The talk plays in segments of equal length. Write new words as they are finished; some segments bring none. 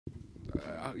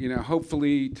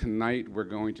hopefully tonight we're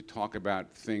going to talk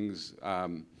about things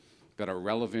that are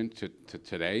relevant to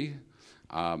today.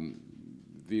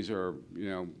 These are,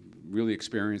 really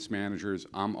experienced managers.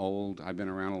 I'm old. I've been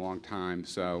around a long time,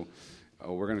 so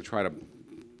we're going to try to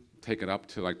take it up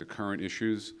to like the current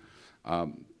issues,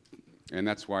 and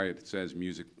that's why it says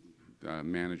music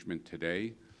management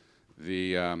today.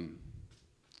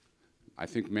 I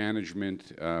think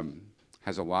management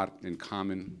has a lot in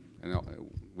common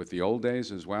with the old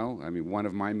days as well. I mean, one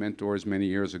of my mentors many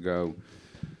years ago,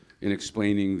 in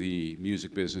explaining the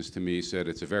music business to me, said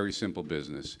it's a very simple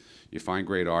business. You find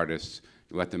great artists,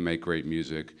 you let them make great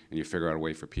music, and you figure out a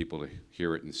way for people to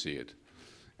hear it and see it.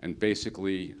 And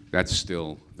basically, that's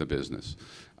still the business.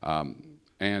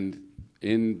 And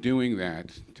in doing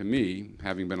that, to me,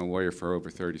 having been a lawyer for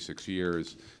over 36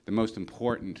 years, the most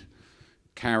important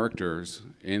characters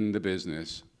in the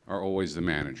business are always the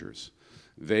managers.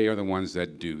 They are the ones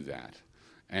that do that.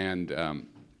 And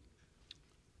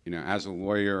as a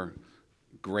lawyer,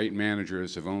 great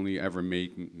managers have only ever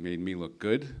made me look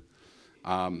good.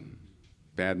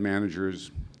 Bad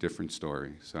managers, different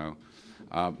story. So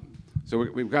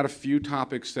we've got a few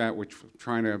topics that we're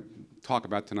trying to talk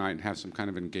about tonight and have some kind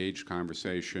of engaged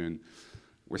conversation.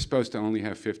 We're supposed to only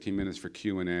have 15 minutes for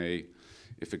Q&A.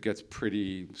 If it gets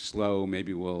pretty slow,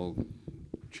 maybe we'll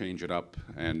change it up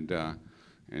and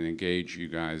engage you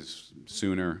guys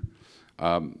sooner.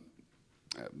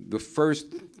 The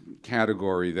first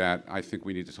category that I think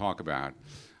we need to talk about,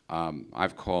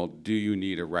 I've called, do you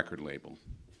need a record label?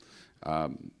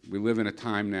 We live in a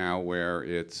time now where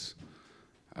it's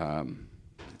a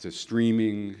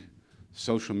streaming,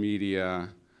 social media,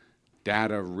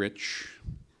 data-rich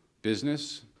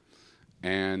business,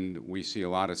 and we see a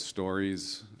lot of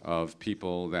stories of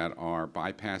people that are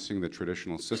bypassing the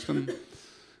traditional system,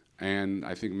 and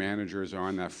I think managers are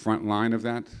on that front line of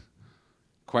that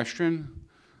question,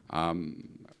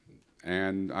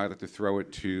 and I'd like to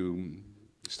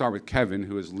start with Kevin,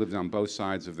 who has lived on both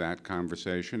sides of that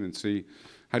conversation, and see,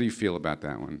 how do you feel about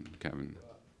that one, Kevin?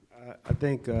 I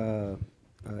think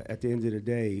at the end of the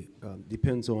day,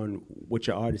 depends on what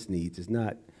your artist needs. It's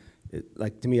not,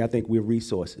 like, to me, I think we're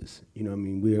resources. You know what I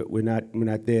mean? We're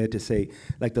not there to say,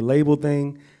 like the label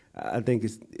thing, I think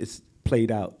it's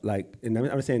played out. Like, and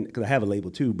I'm saying, because I have a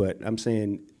label too, but I'm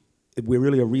saying we're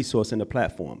really a resource in the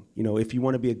platform. If you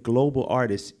want to be a global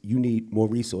artist, you need more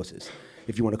resources.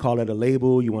 If you want to call it a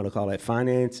label, you want to call it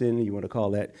financing, you want to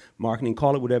call that marketing,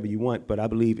 call it whatever you want. But I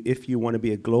believe if you want to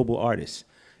be a global artist,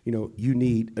 you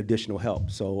need additional help.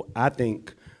 So I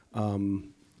think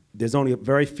there's only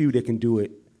very few that can do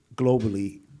it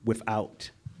globally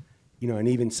without, and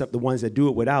even the ones that do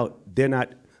it without, they're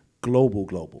not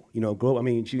global. I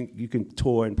mean, you can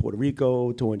tour in Puerto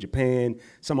Rico, tour in Japan.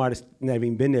 Some artists never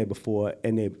even been there before,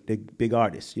 and they're big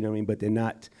artists, but they're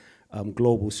not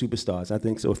global superstars. I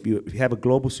think so. If you have a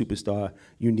global superstar,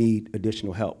 you need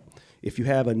additional help. If you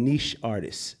have a niche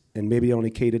artist and maybe only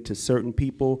cater to certain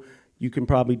people, you can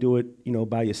probably do it,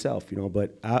 by yourself,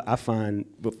 But I find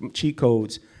with cheat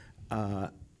codes,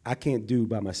 I can't do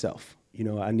by myself.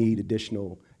 I need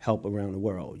additional help around the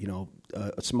world.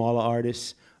 A smaller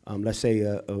artist, let's say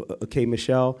a K.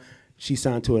 Michelle, she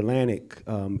signed to Atlantic.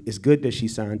 It's good that she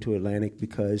signed to Atlantic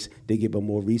because they give her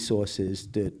more resources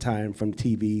to time from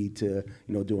TV to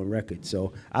doing records.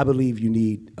 So I believe you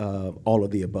need all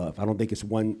of the above. I don't think it's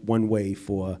one way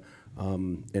for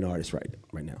an artist right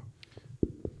now.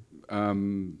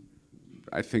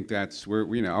 I think that's where,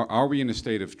 are we in a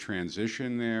state of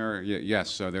transition there? Yes,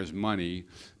 so there's money.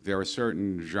 There are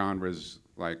certain genres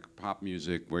like pop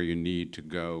music where you need to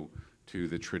go to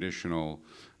the traditional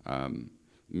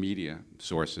media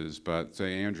sources. But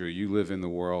say, Andrew, you live in the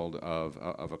world of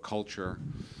a culture,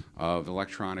 of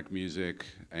electronic music,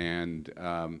 and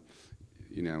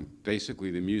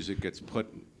basically the music gets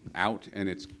put out and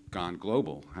it's gone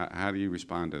global. How do you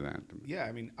respond to that? Yeah,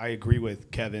 I mean, I agree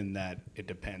with Kevin that it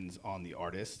depends on the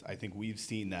artist. I think we've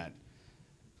seen that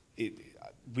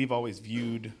we've always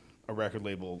viewed a record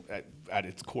label at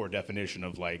its core definition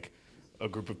of like a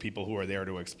group of people who are there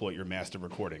to exploit your master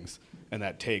recordings. And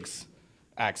that takes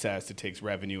access, it takes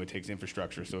revenue, it takes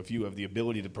infrastructure. So if you have the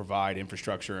ability to provide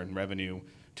infrastructure and revenue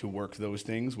to work those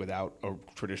things without a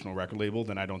traditional record label,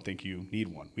 then I don't think you need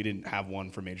one. We didn't have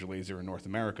one for Major Lazer in North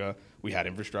America. We had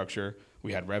infrastructure,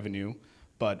 we had revenue,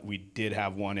 but we did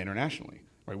have one internationally,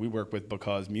 right? We work with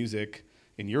Because Music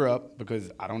in Europe because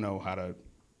I don't know how to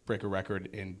break a record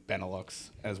in Benelux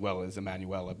as well as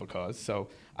Emmanuel at Because. So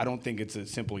I don't think it's a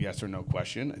simple yes or no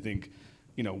question. I think,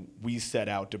 we set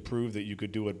out to prove that you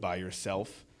could do it by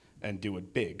yourself and do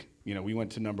it big. You know, we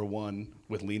went to #1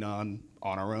 with Lean On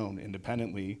our own,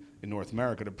 independently in North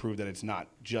America, to prove that it's not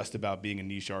just about being a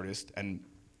niche artist. And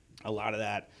a lot of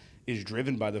that is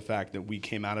driven by the fact that we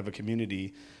came out of a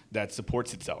community that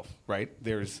supports itself, right?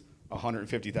 There's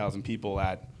 150,000 people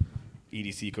at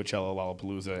EDC, Coachella,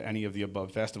 Lollapalooza, any of the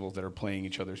above festivals that are playing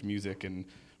each other's music and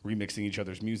remixing each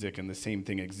other's music, and the same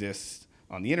thing exists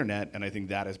on the internet. And I think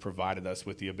that has provided us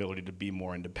with the ability to be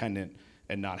more independent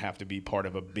and not have to be part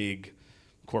of a big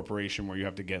corporation where you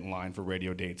have to get in line for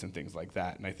radio dates and things like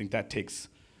that. And I think that takes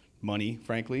money,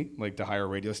 frankly, like to hire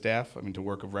radio staff. I mean, to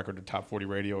work a record at Top 40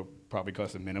 Radio probably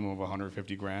costs a minimum of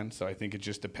 150 grand. So I think it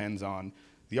just depends on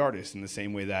the artist, in the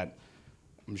same way that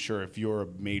I'm sure if you're a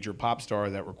major pop star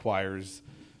that requires,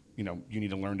 you know, you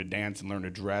need to learn to dance and learn to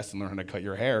dress and learn how to cut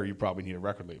your hair, you probably need a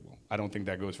record label. I don't think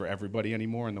that goes for everybody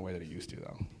anymore in the way that it used to,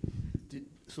 though.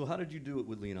 So how did you do it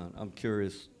with Lean On? I'm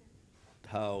curious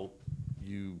how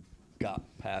you got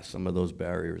past some of those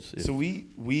barriers. So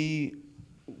we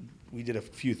did a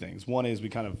few things. One is we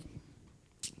kind of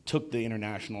took the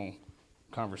international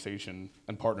conversation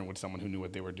and partnered with someone who knew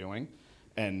what they were doing.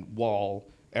 And while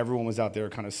everyone was out there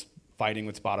kind of fighting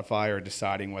with Spotify or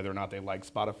deciding whether or not they like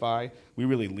Spotify, we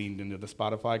really leaned into the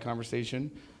Spotify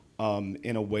conversation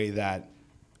in a way that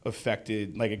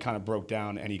affected, like, it kind of broke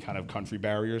down any kind of country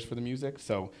barriers for the music.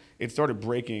 So it started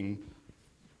breaking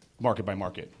market by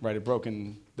market, right? It broke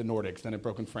in the Nordics, then it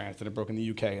broke in France, then it broke in the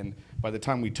UK. And by the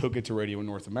time we took it to radio in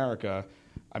North America,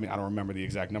 I mean, I don't remember the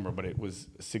exact number, but it was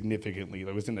significantly,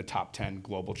 it was in the top 10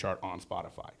 global chart on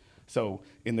Spotify. So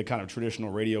in the kind of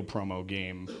traditional radio promo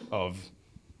game of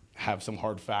have some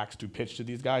hard facts to pitch to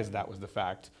these guys, that was the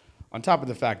fact. On top of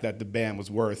the fact that the band was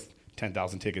worth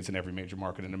 10,000 tickets in every major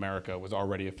market in America, was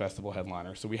already a festival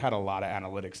headliner. So we had a lot of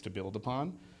analytics to build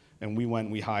upon. And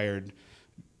we hired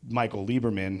Michael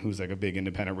Lieberman, who's like a big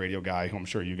independent radio guy, who I'm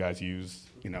sure you guys use,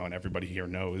 you know, and everybody here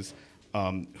knows,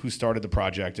 who started the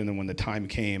project. And then when the time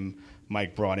came,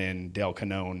 Mike brought in Dale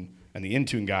Canone and the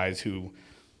Intune guys, who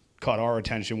caught our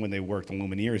attention when they worked the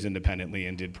Lumineers independently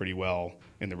and did pretty well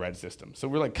in the Red system. So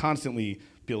we're like constantly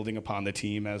building upon the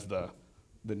team as the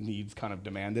needs kind of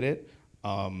demanded it.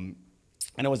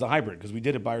 And it was a hybrid, because we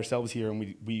did it by ourselves here,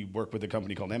 and we worked with a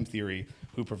company called M Theory,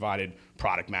 who provided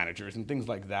product managers and things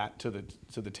like that to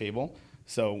the table.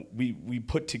 So we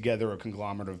put together a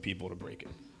conglomerate of people to break it.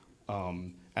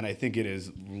 And I think it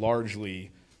is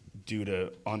largely due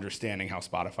to understanding how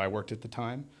Spotify worked at the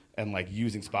time, and like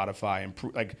using Spotify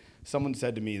and like someone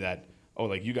said to me that, oh,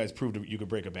 like you guys proved you could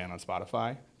break a band on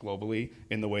Spotify globally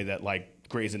in the way that like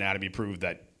Grey's Anatomy proved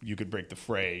that you could break the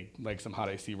Fray, like some Hot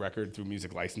AC record, through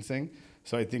music licensing.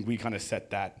 So I think we kind of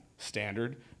set that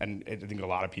standard, and I think a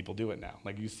lot of people do it now.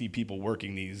 Like you see people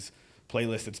working these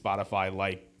playlists at Spotify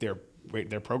like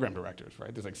they're program directors,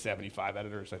 right? There's like 75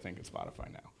 editors, I think, at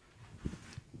Spotify now.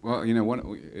 Well, you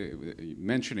know,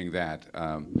 mentioning that,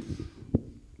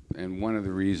 and one of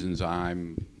the reasons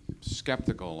I'm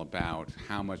skeptical about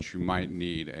how much you might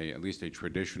need at least a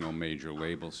traditional major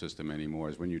label system anymore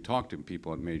is when you talk to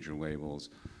people at major labels,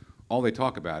 all they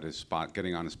talk about is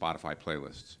getting on a Spotify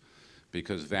playlists,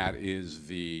 because that is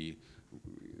the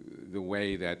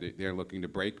way that they're looking to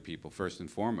break people first and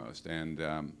foremost. And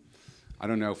I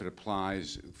don't know if it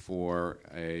applies for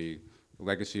a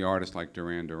legacy artist like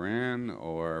Duran Duran,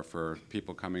 or for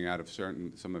people coming out of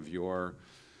some of your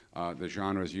the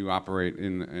genres you operate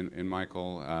in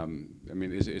Michael. I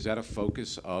mean, is that a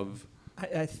focus of?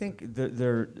 I think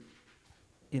they're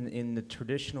in the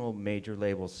traditional major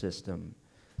label system,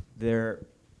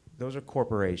 those are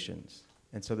corporations,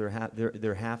 and so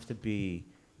there have to be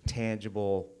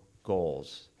tangible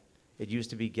goals. It used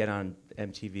to be get on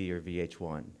MTV or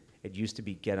VH1. It used to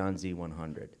be get on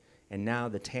Z100. And now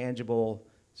the tangible,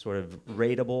 sort of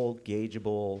rateable,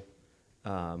 gaugeable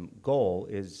goal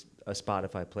is a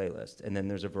Spotify playlist. And then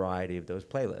there's a variety of those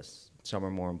playlists. Some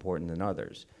are more important than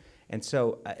others. And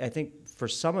so I think for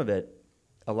some of it,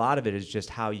 a lot of it is just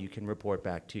how you can report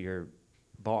back to your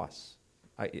boss.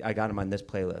 I got him on this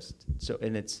playlist. So,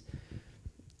 and it's,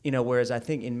 you know, whereas I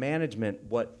think in management,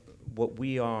 what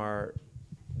we look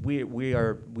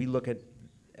at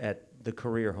the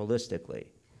career holistically.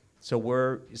 So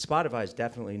Spotify is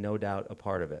definitely no doubt a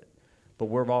part of it, but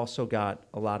we've also got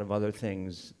a lot of other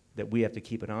things that we have to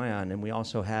keep an eye on, and we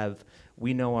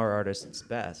know our artists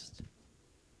best.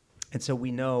 And so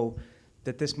we know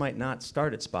that this might not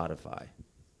start at Spotify,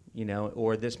 you know,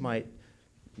 or this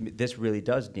really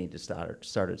does need to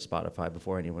start at Spotify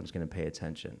before anyone's going to pay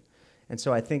attention. And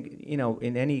so I think, you know,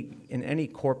 in any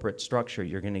corporate structure,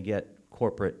 you're going to get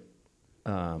corporate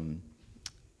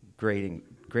grading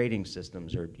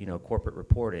systems, or, you know, corporate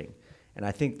reporting. And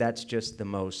I think that's just the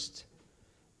most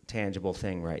tangible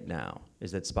thing right now,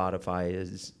 is that Spotify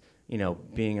is, you know,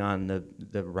 being on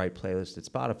the right playlist at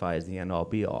Spotify is the end-all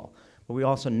be-all. But we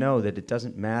also know that it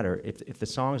doesn't matter. If the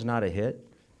song's not a hit,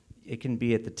 it can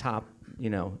be at the top, you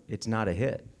know, it's not a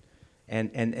hit.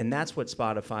 And that's what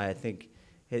Spotify, I think,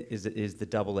 is the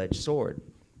double-edged sword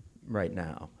right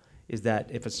now, is that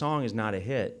if a song is not a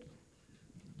hit,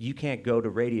 you can't go to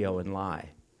radio and lie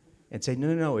and say,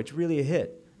 no, it's really a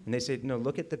hit. And they say, no,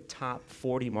 look at the top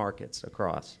 40 markets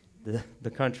across the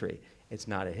country. It's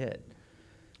not a hit.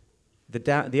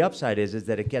 The upside is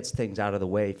that it gets things out of the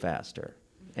way faster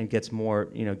and gets more,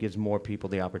 you know, gives more people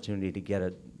the opportunity to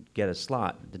get a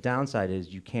slot. The downside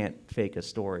is you can't fake a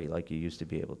story like you used to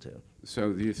be able to.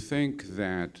 So do you think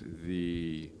that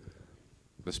the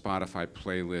Spotify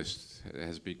playlist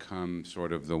has become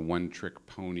sort of the one-trick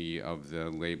pony of the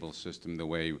label system, the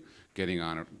way getting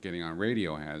on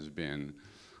radio has been?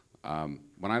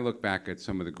 When I look back at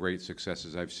some of the great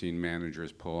successes I've seen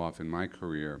managers pull off in my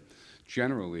career,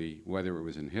 generally, whether it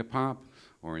was in hip-hop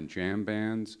or in jam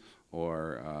bands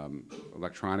or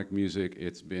electronic music,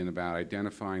 it's been about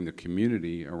identifying the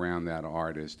community around that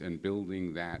artist and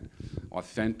building that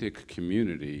authentic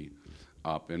community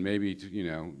up. And maybe, you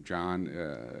know, John,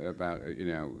 about, you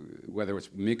know, whether it's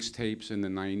mixtapes in the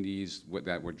 90s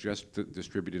that were just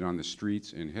distributed on the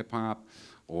streets in hip-hop,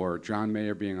 or John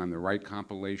Mayer being on the right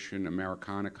compilation,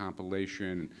 Americana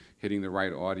compilation, hitting the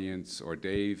right audience, or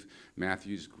Dave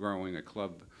Matthews growing a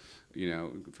club, you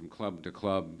know, from club to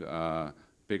club,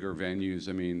 bigger venues.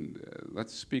 I mean,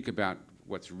 let's speak about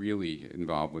what's really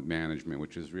involved with management,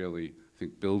 which is really, I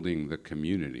think, building the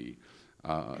community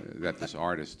that this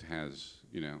artist has,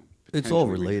 you know. It's all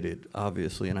potentially related,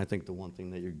 obviously, and I think the one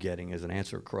thing that you're getting as an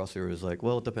answer across here is like,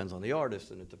 well, it depends on the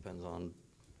artist, and it depends on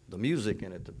the music,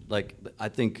 and I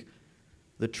think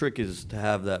the trick is to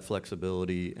have that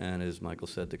flexibility, and as Michael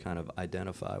said, to kind of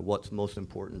identify what's most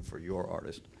important for your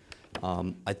artist.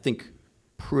 I think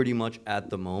pretty much at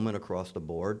the moment across the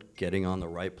board, getting on the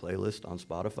right playlist on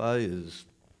Spotify is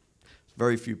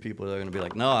very few people that are going to be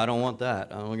like, no, I don't want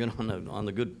that. I want to get on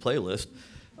the good playlist.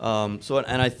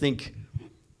 And I think,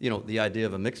 you know, the idea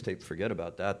of a mixtape, forget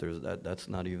about that. That's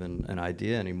not even an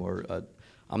idea anymore.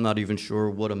 I'm not even sure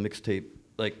what a mixtape,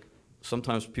 like,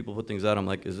 sometimes people put things out, I'm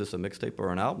like, is this a mixtape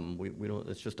or an album? We don't,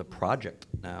 it's just a project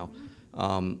now.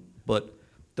 But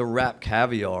the rap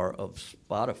caviar of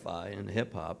Spotify and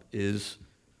hip hop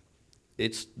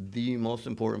it's the most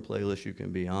important playlist you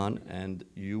can be on, and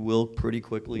you will pretty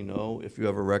quickly know if you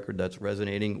have a record that's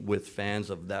resonating with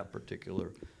fans of that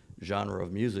particular genre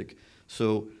of music.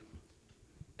 So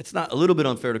it's not a little bit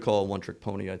unfair to call it a one-trick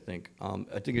pony, I think.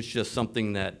 I think it's just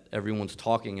something that everyone's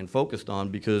talking and focused on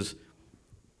because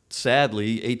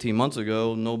sadly, 18 months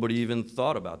ago, nobody even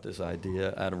thought about this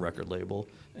idea at a record label,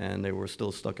 and they were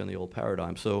still stuck in the old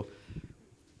paradigm. So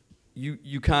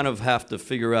you kind of have to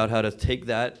figure out how to take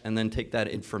that and then take that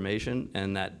information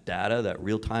and that data, that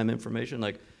real-time information,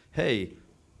 like, hey,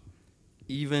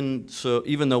 even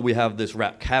though we have this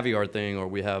rap caviar thing or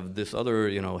we have this other,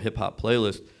 you know, hip-hop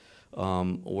playlist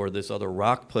or this other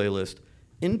rock playlist,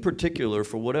 in particular,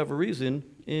 for whatever reason,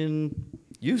 in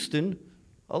Houston,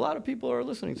 a lot of people are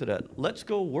listening to that. Let's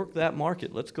go work that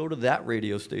market. Let's go to that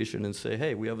radio station and say,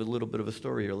 hey, we have a little bit of a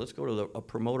story here. Let's go to a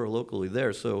promoter locally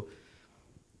there. So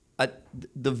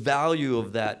the value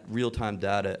of that real-time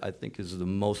data, I think, is the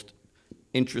most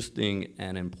interesting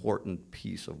and important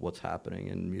piece of what's happening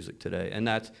in music today. And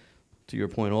that's, to your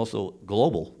point, also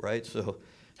global, right? So,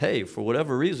 hey, for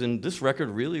whatever reason, this record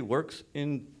really works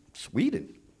in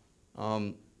Sweden.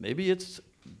 Maybe it's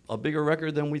a bigger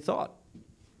record than we thought.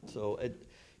 So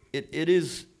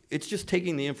it's just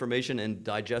taking the information and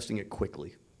digesting it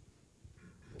quickly.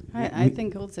 I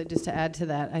think also, just to add to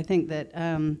that, I think that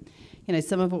you know,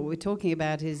 some of what we're talking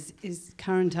about is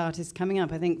current artists coming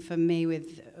up. I think for me,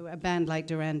 with a band like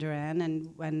Duran Duran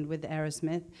and with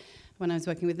Aerosmith, when I was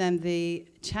working with them, the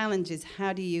challenge is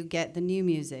how do you get the new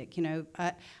music? You know,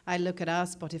 I look at our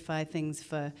Spotify things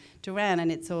for Duran,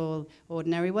 and it's all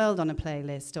Ordinary World on a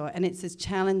playlist, and it's as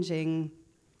challenging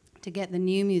to get the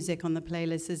new music on the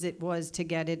playlist as it was to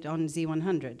get it on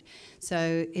Z100.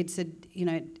 So it's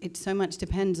it so much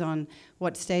depends on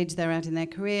what stage they're at in their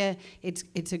career.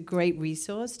 It's a great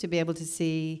resource to be able to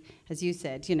see, as you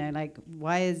said, you know, like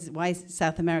why is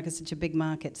South America such a big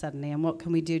market suddenly, and what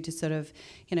can we do to sort of,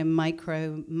 you know,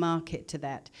 micro market to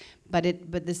that.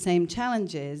 But the same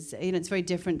challenge is, you know, it's very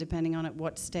different depending on at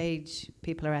what stage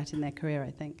people are at in their career,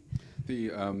 I think.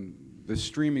 The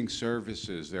streaming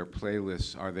services, their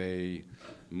playlists, are they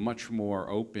much more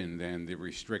open than the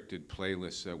restricted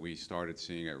playlists that we started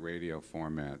seeing at radio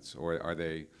formats? Or are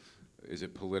they Is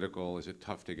it political? Is it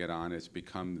tough to get on? It's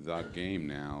become the game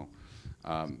now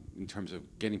in terms of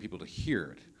getting people to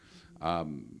hear it.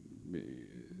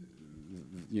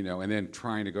 You know, and then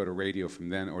trying to go to radio from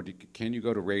then, or can you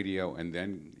go to radio and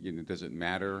then, you know, does it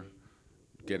matter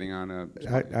getting on a?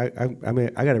 I mean,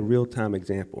 I got a real-time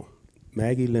example.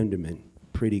 Maggie Linderman,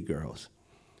 Pretty Girls.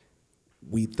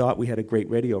 We thought we had a great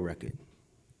radio record.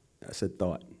 I said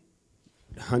thought.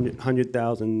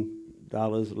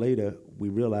 $100,000 later, we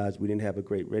realized we didn't have a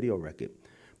great radio record.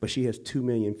 But she has 2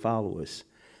 million followers.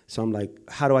 So I'm like,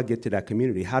 how do I get to that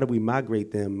community? How do we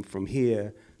migrate them from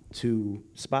here to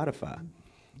Spotify?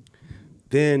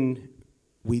 Then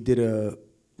we did a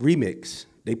remix.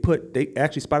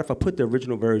 Spotify put the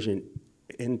original version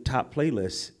in top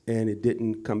playlists, and it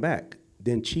didn't come back.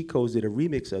 Then Chico's did a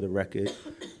remix of the record,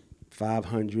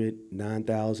 500,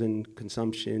 9,000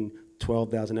 consumption,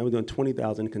 12,000. Now we're doing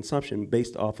 20,000 consumption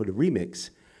based off of the remix.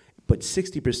 But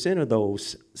 60% of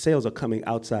those sales are coming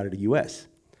outside of the US.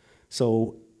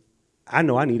 So I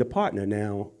know I need a partner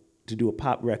now to do a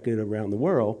pop record around the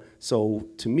world. So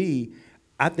to me,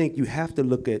 I think you have to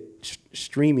look at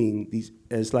streaming these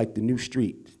as like the new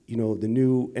street, you know,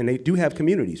 and they do have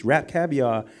communities. Rap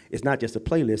Caviar is not just a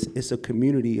playlist, it's a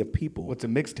community of people. What's a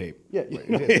mixtape? Yeah,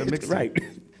 It's a mixtape. right.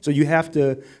 So you have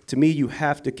to me, you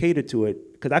have to cater to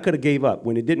it, because I could have gave up.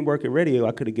 When it didn't work at radio,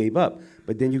 I could have gave up.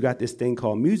 But then you got this thing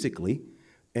called Musical.ly,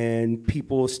 and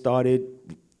people started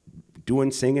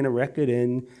singing a record,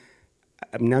 and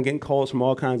I'm now getting calls from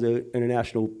all kinds of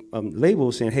international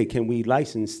labels saying, hey, can we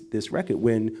license this record?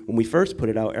 When we first put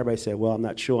it out, everybody said, well, I'm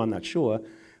not sure.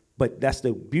 But that's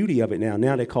the beauty of it now.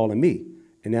 Now they're calling me,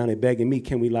 and now they're begging me,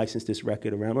 can we license this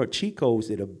record around? Or Chico's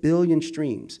did 1 billion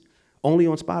streams, only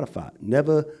on Spotify,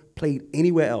 never played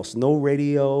anywhere else, no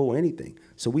radio or anything.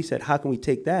 So we said, how can we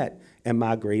take that and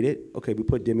migrate it? Okay, we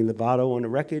put Demi Lovato on the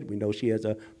record. We know she has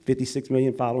a 56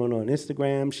 million following on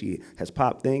Instagram. She has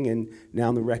pop thing, and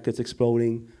now the record's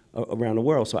exploding around the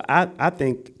world. So I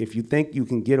think if you think you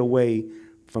can get away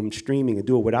from streaming and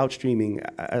do it without streaming,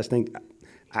 I just think,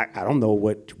 I don't know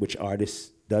which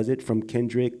artist does it, from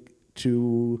Kendrick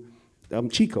to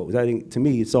Chico's. I think, to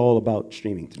me, it's all about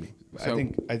streaming to me. So-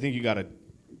 I think you got to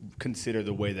consider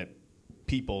the way that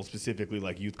people, specifically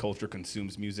like youth culture,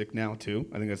 consumes music now too.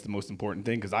 I think that's the most important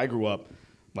thing, because I grew up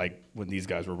like when these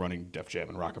guys were running Def Jam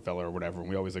and Rockefeller or whatever, and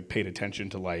we always like paid attention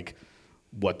to like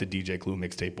what the DJ Clue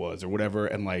mixtape was or whatever,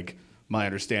 and like my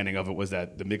understanding of it was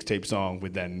that the mixtape song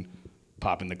would then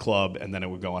pop in the club, and then it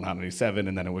would go on Hot 97,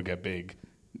 and then it would get big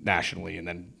nationally and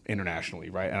then internationally,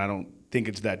 right? And I don't think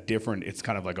it's that different. It's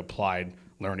kind of like applied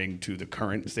learning to the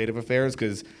current state of affairs,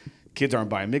 because kids aren't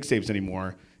buying mixtapes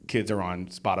anymore. Kids are on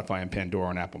Spotify and Pandora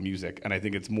and Apple Music. And I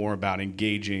think it's more about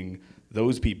engaging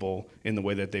those people in the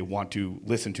way that they want to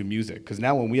listen to music. Because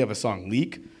now when we have a song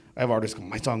leak, I have artists go,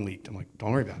 my song leaked. I'm like,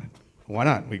 don't worry about it. Why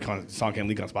not? The song can't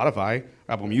leak on Spotify,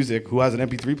 Apple Music. Who has an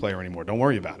MP3 player anymore? Don't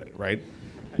worry about it, right?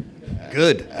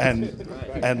 Good.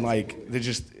 And like, they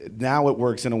just, now it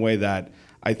works in a way that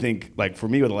I think, like for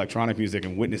me with electronic music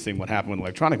and witnessing what happened with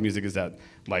electronic music, is that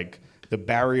like the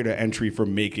barrier to entry for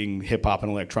making hip hop and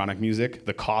electronic music,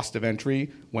 the cost of entry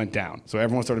went down. So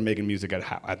everyone started making music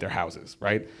at their houses,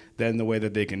 right? Then the way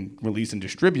that they can release and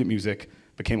distribute music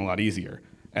became a lot easier.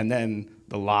 And then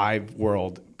the live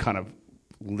world kind of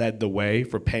led the way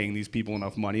for paying these people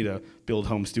enough money to build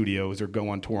home studios or go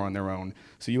on tour on their own.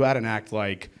 So you had an act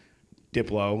like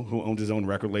Diplo, who owned his own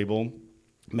record label,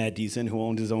 Mad Decent, who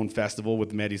owned his own festival with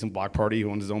the Mad Decent Block Party, who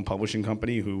owned his own publishing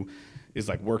company, who is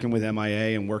like working with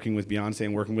MIA and working with Beyonce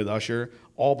and working with Usher,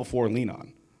 all before Lean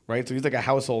On, right? So he's like a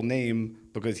household name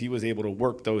because he was able to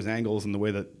work those angles in the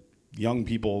way that young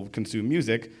people consume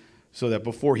music, so that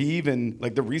before he even,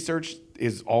 like the research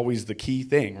is always the key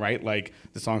thing, right? Like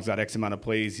the song's got X amount of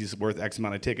plays, he's worth X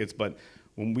amount of tickets, but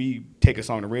when we take a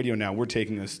song to radio now, we're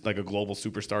taking this like a global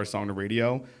superstar song to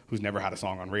radio who's never had a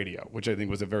song on radio, which I think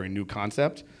was a very new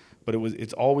concept. But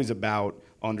it's always about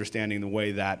understanding the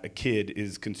way that a kid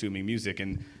is consuming music.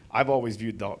 And I've always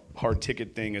viewed the hard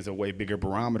ticket thing as a way bigger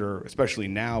barometer, especially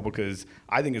now, because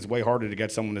I think it's way harder to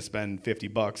get someone to spend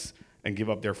 $50 and give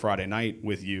up their Friday night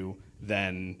with you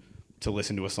than to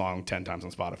listen to a song 10 times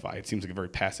on Spotify. It seems like a very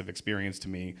passive experience to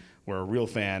me, where a real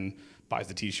fan buys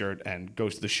the t-shirt and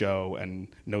goes to the show and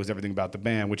knows everything about the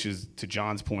band, which is, to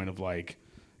John's point of like,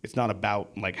 it's not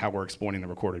about like how we're exploiting the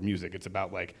recorded music. It's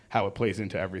about like how it plays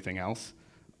into everything else.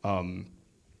 I don't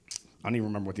even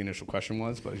remember what the initial question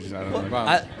was, but I don't know. Well,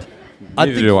 I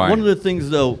neither think do I. one of the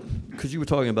things, though, because you were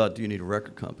talking about, do you need a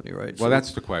record company, right? Well,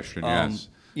 that's the question, yes.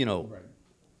 You know,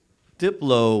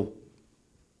 Diplo,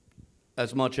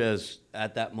 as much as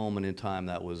at that moment in time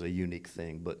that was a unique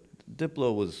thing, but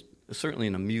Diplo was certainly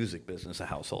in the music business, a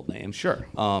household name. Sure.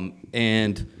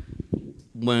 And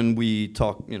when we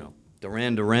talk,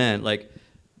 Duran Duran, like,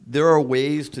 there are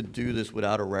ways to do this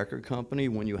without a record company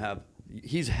when you have,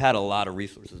 he's had a lot of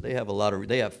resources. They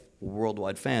have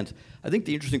worldwide fans. I think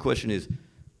the interesting question is,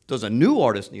 does a new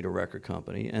artist need a record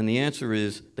company? And the answer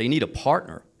is, they need a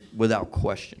partner without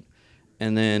question.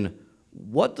 And then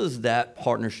what does that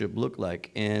partnership look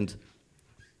like? And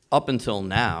up until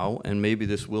now, and maybe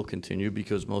this will continue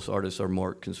because most artists are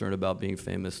more concerned about being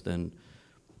famous than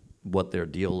what their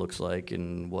deal looks like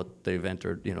and what they've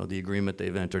entered, the agreement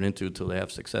they've entered into until they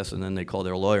have success, and then they call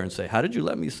their lawyer and say, how did you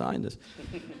let me sign this?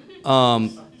 How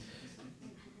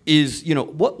does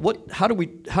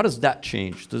that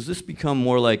change? Does this become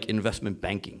more like investment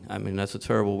banking? I mean, that's a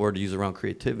terrible word to use around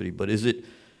creativity, but is it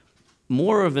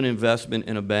more of an investment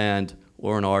in a band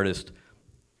or an artist,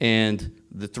 and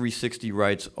the 360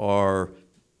 rights are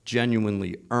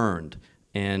genuinely earned?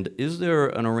 And is there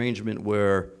an arrangement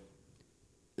where,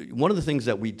 one of the things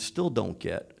that we still don't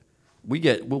get, we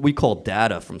get what we call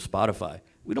data from Spotify.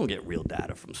 We don't get real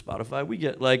data from Spotify. We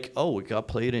get like, oh, it got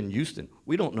played in Houston.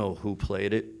 We don't know who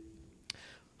played it,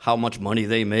 how much money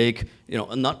they make,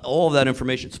 and not all of that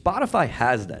information. Spotify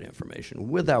has that information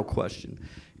without question.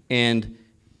 And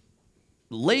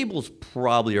labels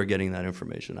probably are getting that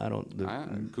information.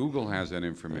 Google has that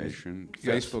information.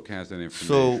 Yes. Facebook has that information.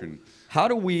 So how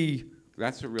do we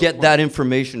That's a real get point. that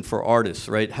information for artists,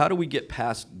 right? How do we get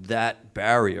past that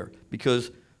barrier?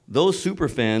 Because those super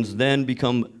fans then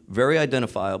become very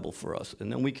identifiable for us,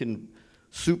 and then we can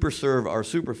super serve our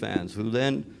super fans, who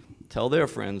then tell their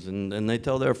friends, and they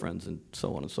tell their friends, and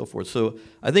so on and so forth. So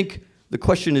I think the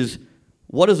question is,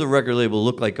 what does a record label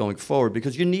look like going forward?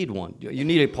 Because you need one. You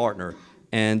need a partner.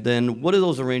 And then what do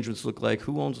those arrangements look like?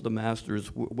 Who owns the masters?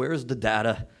 Where's the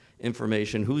data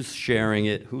information? Who's sharing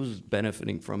it? Who's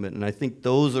benefiting from it? And I think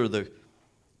those are the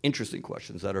interesting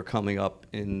questions that are coming up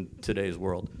in today's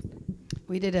world.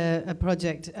 We did a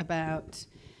project about,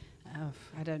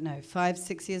 5,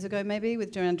 6 years ago maybe,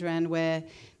 with Duran Duran, where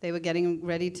they were getting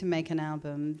ready to make an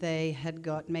album. They had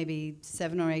got maybe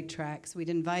 7 or 8 tracks. We'd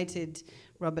invited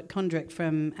Robert Kondrick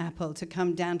from Apple to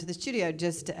come down to the studio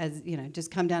just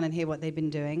come down and hear what they'd been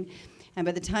doing. And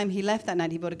by the time he left that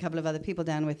night, he brought a couple of other people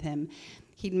down with him.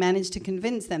 He'd managed to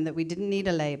convince them that we didn't need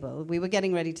a label. We were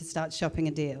getting ready to start shopping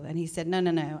a deal. And he said,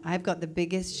 no, I've got the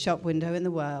biggest shop window in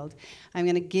the world. I'm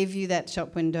going to give you that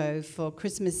shop window for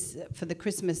Christmas, for the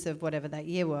Christmas of whatever that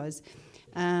year was.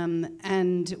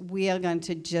 And we are going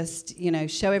to just,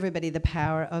 show everybody the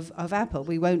power of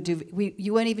Apple. You won't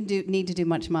even need to do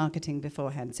much marketing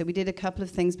beforehand. So we did a couple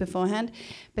of things beforehand,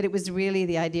 but it was really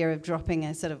the idea of dropping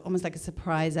a sort of almost like a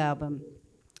surprise album.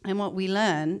 And what we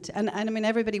learned, and I mean,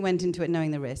 everybody went into it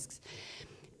knowing the risks.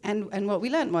 And what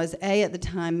we learned was, at the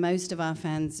time, most of our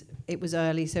fans, it was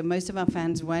early, so most of our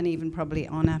fans weren't even probably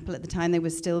on Apple at the time. They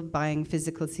were still buying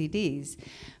physical CDs.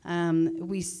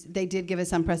 They did give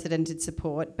us unprecedented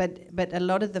support, but a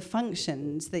lot of the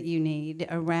functions that you need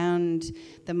around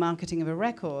the marketing of a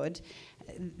record,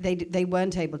 they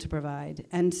weren't able to provide.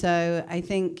 And so I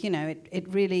think,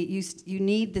 it really, you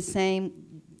need the same,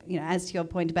 as to your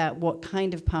point about what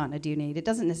kind of partner do you need, it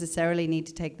doesn't necessarily need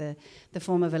to take the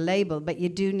form of a label, but you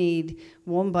do need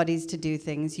warm bodies to do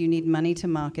things. You need money to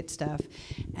market stuff,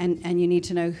 and you need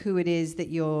to know who it is that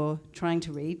you're trying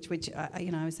to reach. Which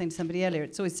I was saying to somebody earlier,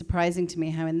 it's always surprising to me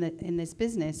how in this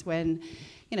business, when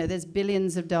there's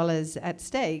billions of dollars at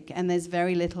stake, and there's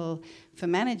very little for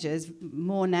managers,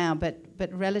 more now, but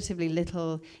relatively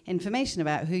little information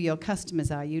about who your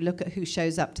customers are. You look at who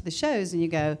shows up to the shows and you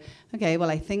go, okay, well,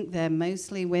 I think they're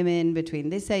mostly women between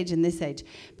this age and this age.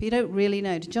 But you don't really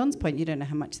know. To John's point, you don't know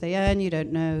how much they earn. You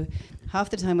don't know,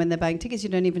 half the time when they're buying tickets, you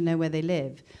don't even know where they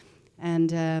live.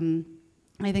 And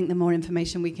I think the more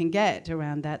information we can get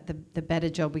around that, the better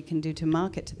job we can do to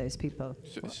market to those people.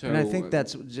 And I think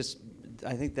that's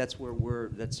where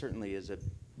that certainly is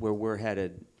where we're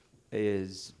headed,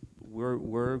 is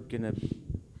we're going to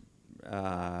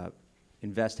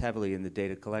invest heavily in the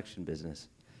data collection business,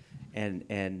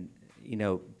 and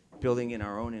building in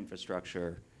our own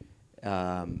infrastructure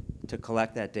to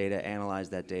collect that data, analyze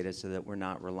that data, so that we're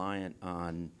not reliant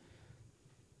on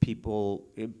people.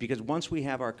 Because once we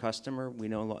have our customer, we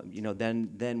know,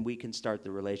 then we can start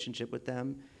the relationship with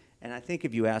them. And I think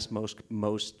if you ask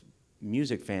most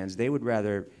music fans, they would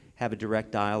rather have a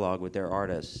direct dialogue with their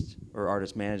artist or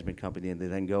artist management company, and they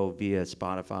then go via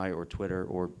Spotify or Twitter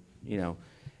or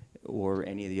or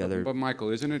any of the other. But Michael,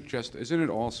 isn't it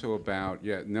also about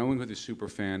knowing who the super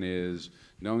fan is,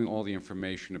 knowing all the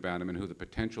information about him and who the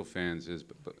potential fans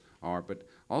are, but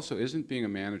also isn't being a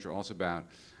manager also about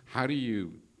how do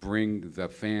you bring the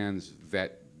fans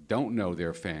that don't know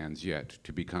they're fans yet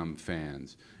to become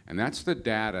fans. And that's the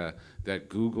data that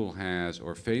Google has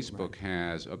or Facebook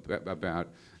has about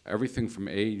everything from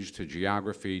age to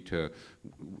geography to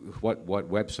what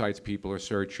websites people are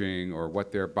searching or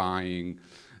what they're buying.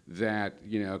 That,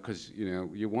 you know, because, you know,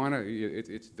 you want to,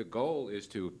 it's the goal is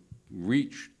to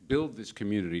build this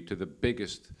community to the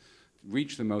biggest,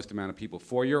 reach the most amount of people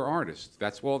for your artists.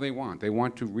 That's all they want. They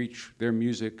want to reach their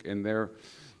music and their,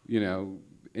 you know,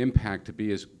 impact to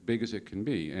be as big as it can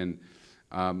be. And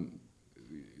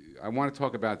I want to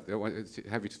talk about,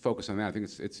 have you focus on that. I think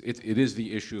it is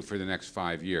the issue for the next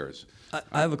 5 years.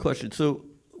 I have a question. So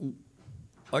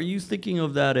are you thinking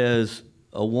of that as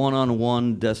a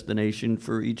one-on-one destination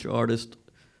for each artist?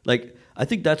 Like, I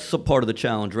think that's a part of the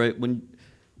challenge, right?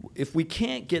 If we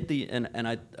can't get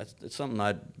it's something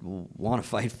I want to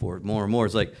fight for more and more.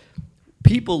 It's like,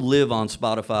 people live on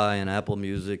Spotify and Apple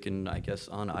Music and I guess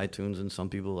on iTunes, and some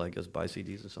people, I guess, buy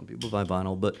CDs and some people buy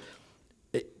vinyl. But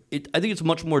I think it's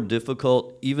much more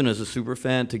difficult, even as a super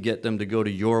fan, to get them to go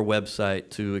to your website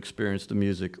to experience the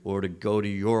music or to go to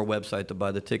your website to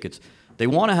buy the tickets. They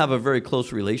want to have a very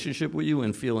close relationship with you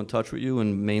and feel in touch with you,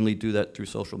 and mainly do that through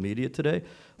social media today.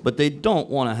 But they don't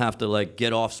want to have to like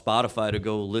get off Spotify to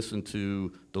go listen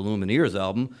to the Lumineers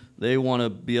album. They want to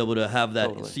be able to have that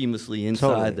seamlessly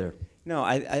inside there. No,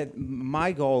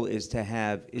 my goal is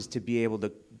to be able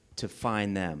to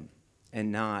find them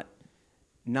and not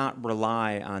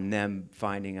rely on them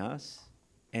finding us.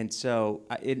 And so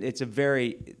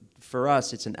for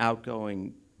us, it's an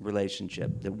outgoing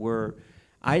relationship that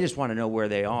I just want to know where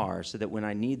they are so that when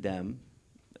I need them,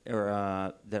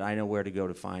 or that I know where to go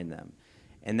to find them.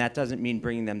 And that doesn't mean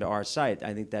bringing them to our site.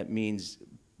 I think that means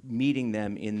meeting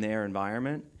them in their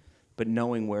environment, but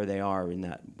knowing where they are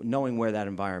knowing where that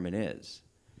environment is.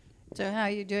 So how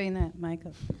are you doing that,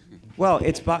 Michael? Well,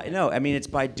 it's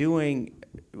by doing.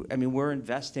 I mean, we're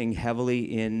investing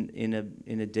heavily in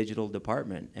a digital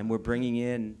department, and we're bringing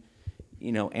in,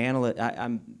 you know,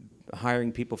 I'm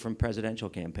hiring people from presidential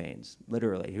campaigns,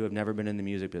 literally, who have never been in the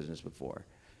music business before,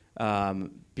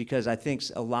 because I think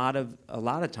a lot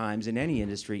of times in any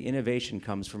industry, innovation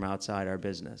comes from outside our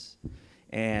business,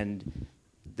 and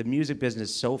the music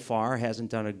business so far hasn't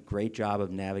done a great job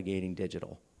of navigating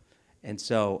digital, and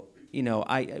so, you know,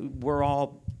 we're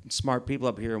all smart people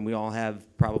up here, and we all have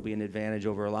probably an advantage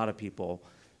over a lot of people.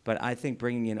 But I think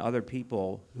bringing in other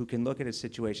people who can look at a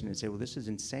situation and say, well, this is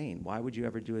insane. Why would you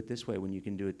ever do it this way when you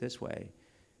can do it this way?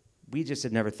 We just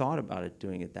had never thought about it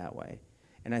doing it that way.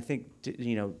 And I think,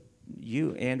 you know,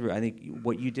 you, Andrew, I think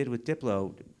what you did with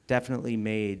Diplo definitely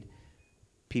made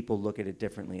people look at it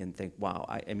differently and think, wow,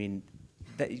 I mean,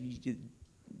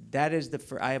 that is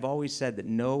I have always said that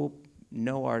no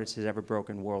artist has ever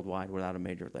broken worldwide without a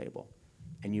major label.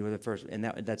 And you were the first, and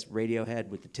that's Radiohead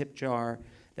with the Tip Jar.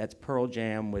 That's Pearl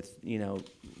Jam with with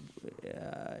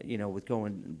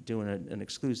doing an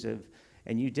exclusive,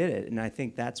 and you did it. And I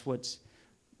think that's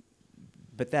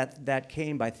but that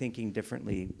came by thinking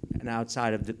differently and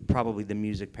outside of probably the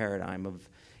music paradigm of,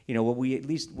 you know, well,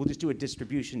 we'll just do a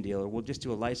distribution deal, or we'll just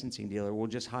do a licensing deal, or we'll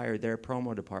just hire their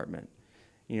promo department,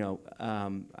 you know.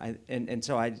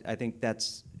 So I think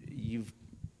that's you've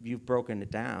broken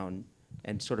it down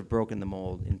and sort of broken the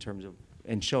mold in terms of,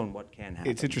 and shown what can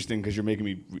happen. It's interesting because you're making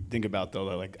me think about, though,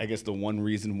 like, I guess the one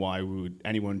reason why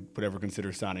anyone would ever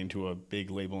consider signing to a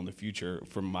big label in the future,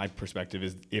 from my perspective,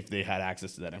 is if they had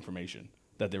access to that information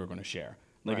that they were going to share.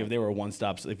 Like, Right. if they were a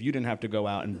one-stop, if you didn't have to go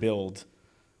out and build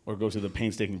or go through the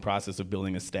painstaking process of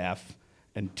building a staff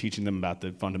and teaching them about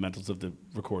the fundamentals of the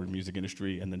recorded music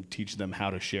industry, and then teach them how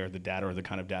to share the data or the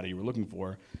kind of data you were looking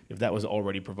for, if that was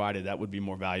already provided, that would be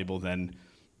more valuable than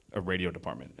a radio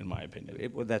department, in my opinion.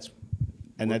 That's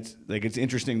like, it's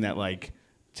interesting that, like,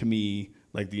 to me,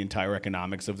 like, the entire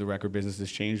economics of the record business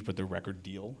has changed, but the record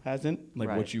deal hasn't. Like,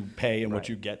 Right. what you pay and Right. what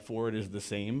you get for it is the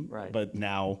same. Right. But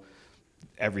now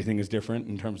everything is different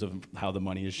in terms of how the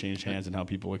money has changed hands and how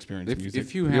people experience music.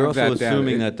 If you You're have also that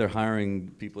assuming data, that they're hiring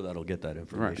people that'll get that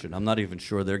information. I'm not even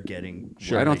sure they're getting.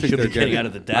 Sure, what I don't they think should they're be getting getting out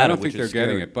of the data. I don't which think they're is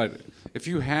getting scary. it. But if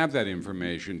you have that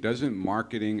information, doesn't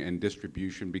marketing and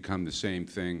distribution become the same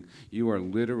thing? You are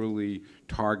literally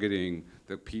targeting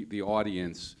the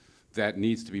audience that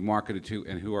needs to be marketed to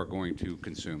and who are going to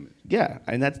consume it. Yeah,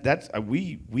 and that's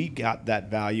we got that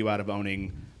value out of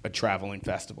owning a traveling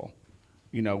festival.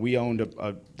 You know, we owned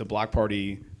the Block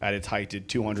Party at its height did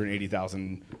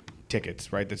 280,000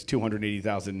 tickets, right? That's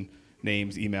 280,000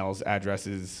 names, emails,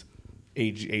 addresses,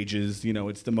 ages. You know,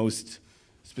 it's the most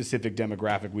specific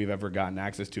demographic we've ever gotten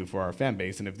access to for our fan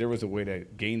base. And if there was a way to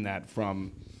gain that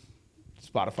from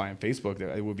Spotify and Facebook,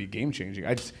 that it would be game changing.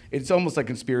 It's almost like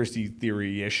conspiracy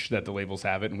theory-ish that the labels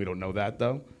have it, and we don't know that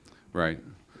though. Right.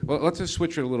 Well, let's just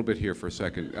switch it a little bit here for a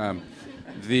second. I'm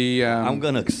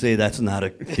gonna say that's not a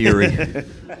theory.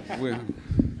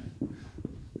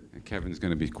 Kevin's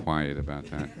going to be quiet about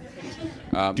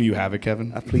that. Do you have it,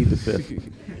 Kevin? I plead the fifth.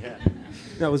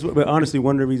 No, it was, but honestly,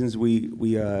 one of the reasons we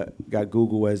got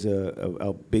Google as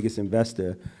our biggest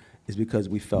investor is because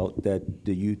we felt that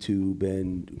the YouTube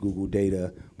and Google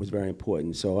data was very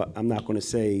important. So I'm not going to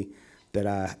say that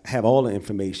I have all the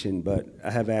information, but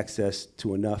I have access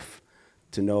to enough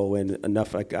to know, and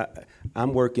enough. Like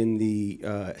I'm working the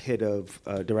head of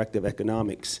director of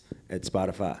economics at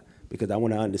Spotify because I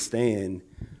want to understand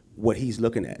what he's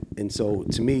looking at. And so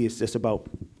to me, it's just about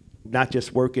not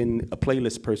just working a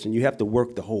playlist person. You have to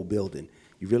work the whole building.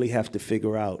 You really have to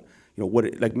figure out,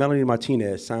 like Melanie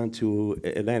Martinez signed to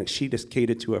Atlantic, she just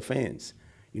catered to her fans.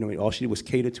 All she did was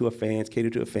cater to her fans,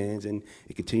 and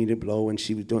it continued to blow, and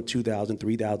she was doing 2,000,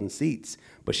 3,000 seats,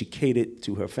 but she catered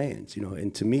to her fans,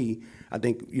 And to me, I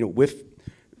think, I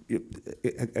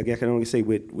can only say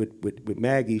with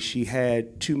Maggie, she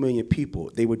had 2 million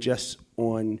people. They were just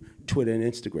on Twitter and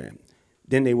Instagram.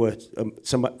 Then they were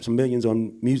some millions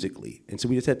on Musical.ly. And so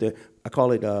we just had to, I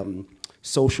call it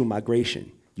social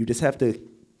migration. You just have to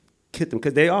get them,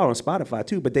 because they are on Spotify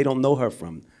too, but they don't know her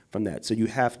from that. So you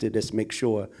have to just make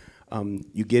sure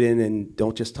you get in and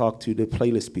don't just talk to the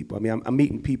playlist people. I mean, I'm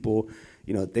meeting people,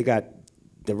 they got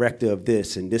director of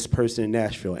this and this person in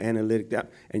Nashville, analytic, that,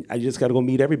 and I just got to go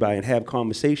meet everybody and have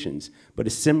conversations. But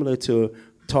it's similar to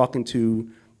talking to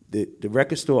the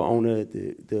record store owner,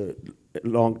 the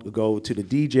long ago, to the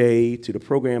DJ, to the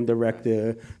program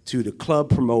director, to the club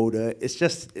promoter. It's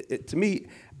just, to me,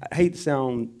 I hate to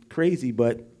sound crazy,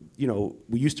 but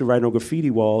we used to write on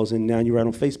graffiti walls, and now you write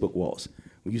on Facebook walls.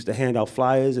 We used to hand out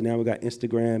flyers, and now we got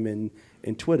Instagram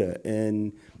and Twitter.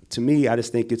 And to me, I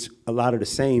just think it's a lot of the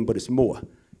same, but it's more.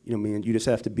 You just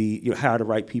have to be, hire the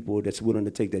right people that's willing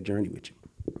to take that journey with you.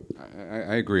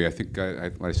 I agree. I think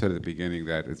I said at the beginning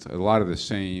that it's a lot of the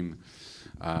same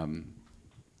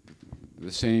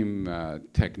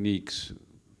techniques,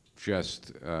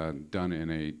 just done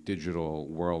in a digital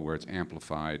world where it's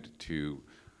amplified to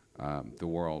the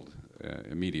world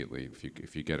immediately,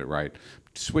 if you get it right.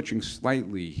 Switching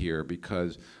slightly here,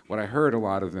 because what I heard a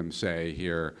lot of them say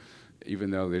here, even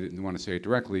though they didn't want to say it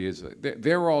directly, is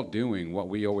they're all doing what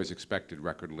we always expected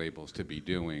record labels to be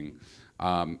doing.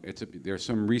 There's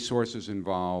some resources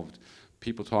involved.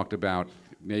 People talked about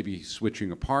maybe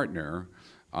switching a partner.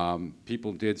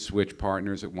 People did switch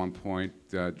partners at one point.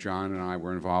 John and I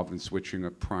were involved in switching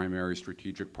a primary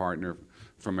strategic partner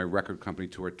from a record company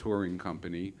to a touring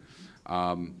company.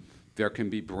 There can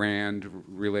be brand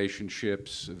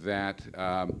relationships that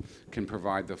can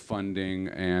provide the funding,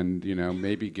 and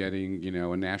maybe getting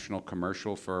a national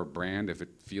commercial for a brand, if it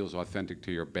feels authentic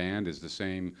to your band, is the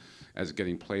same as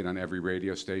getting played on every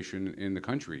radio station in the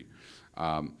country.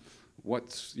 Is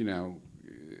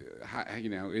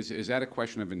that a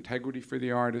question of integrity for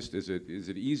the artist? Is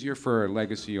it easier for a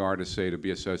legacy artist, say, to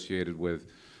be associated with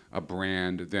a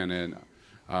brand than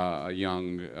a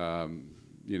young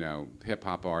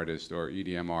hip-hop artist or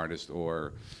EDM artist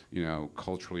or,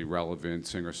 culturally relevant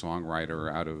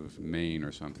singer-songwriter out of Maine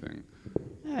or something?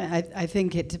 I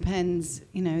think it depends,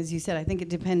 as you said, I think it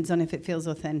depends on if it feels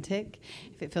authentic,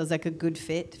 if it feels like a good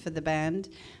fit for the band.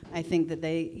 I think that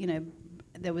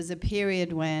there was a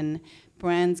period when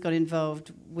brands got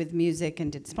involved with music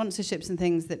and did sponsorships and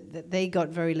things that they got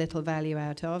very little value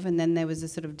out of, and then there was a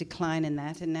sort of decline in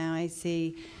that, and now I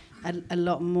see a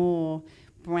lot more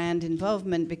brand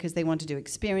involvement because they want to do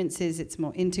experiences. It's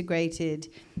more integrated.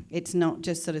 It's not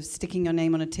just sort of sticking your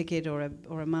name on a ticket or a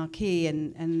marquee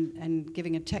and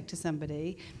giving a check to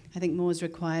somebody. I think more is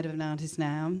required of an artist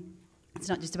now. It's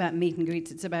not just about meet and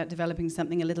greets, it's about developing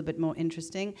something a little bit more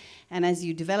interesting. And as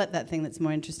you develop that thing that's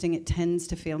more interesting, it tends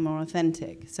to feel more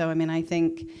authentic. So, I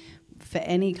think for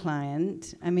any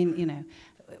client,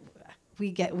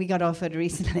 we got offered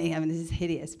recently, this is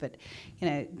hideous, but,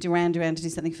 Duran Duran to do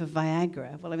something for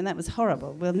Viagra. Well, that was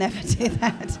horrible. We'll never do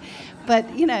that. But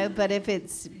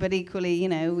equally,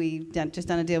 we've just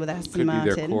done a deal with Aston Martin.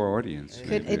 Could be their core audience.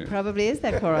 It probably is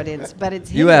their core audience, but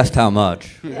it's You asked how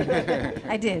much.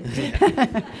 I did.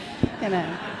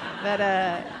 But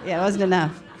it wasn't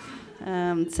enough.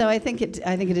 So I think it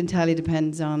entirely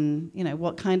depends on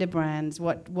what kind of brands,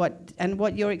 what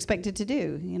you're expected to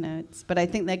do. But I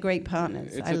think they're great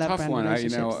partners. It's I love tough brand one.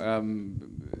 relationships.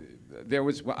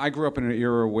 I grew up in an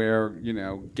era where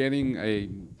getting a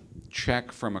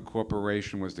check from a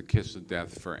corporation was the kiss of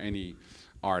death for any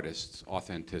artist's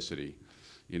authenticity.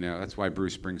 You know, that's why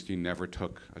Bruce Springsteen never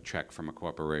took a check from a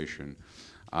corporation.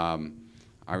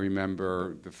 I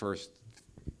remember the first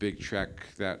big check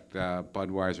that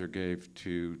Budweiser gave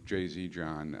to Jay-Z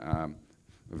John.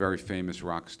 A very famous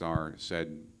rock star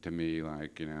said to me,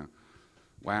 like, you know,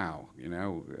 wow, you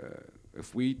know,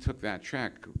 if we took that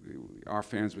check, our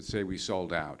fans would say we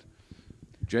sold out.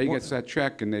 Jay gets that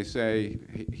check, and they say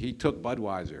he took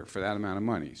Budweiser for that amount of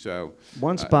money. So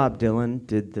Once Bob Dylan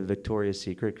did the Victoria's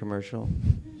Secret commercial,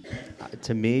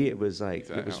 to me it was like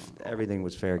everything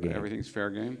was fair game. Everything's fair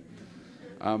game.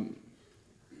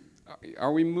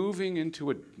 Are we moving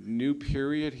into a new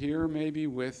period here, maybe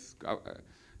with,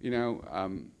 you know,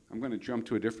 I'm going to jump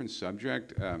to a different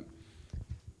subject.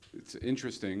 It's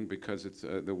interesting because it's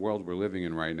the world we're living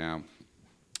in right now.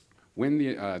 When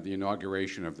the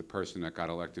inauguration of the person that got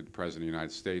elected President of the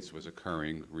United States was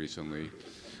occurring recently,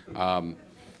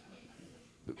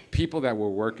 people that were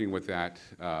working with that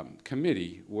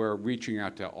committee were reaching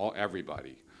out to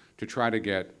everybody to try to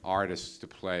get artists to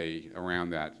play around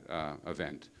that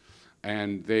event.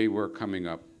 And they were coming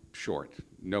up short.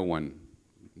 No one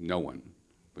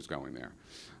was going there,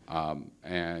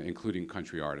 and including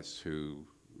country artists who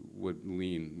would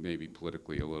lean maybe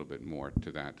politically a little bit more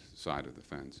to that side of the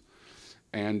fence.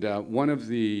 And one of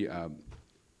the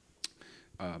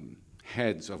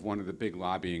heads of one of the big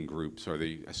lobbying groups or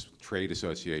the trade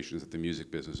associations that the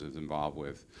music business is involved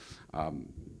with,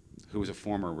 who was a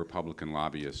former Republican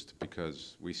lobbyist,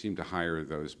 because we seem to hire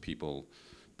those people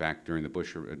back during the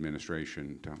Bush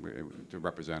administration to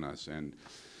represent us, and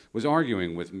was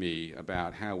arguing with me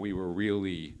about how we were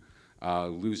really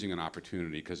losing an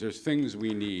opportunity, because there's things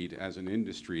we need as an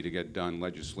industry to get done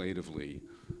legislatively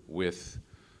with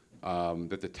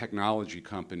that the technology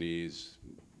companies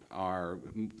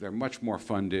they're much more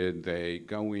funded. They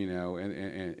go, you know,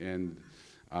 and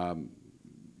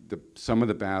some of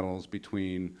the battles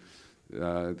between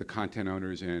the content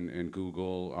owners and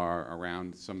Google are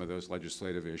around some of those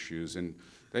legislative issues, and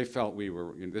they felt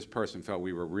this person felt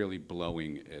we were really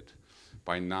blowing it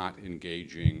by not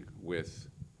engaging with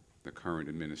the current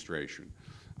administration.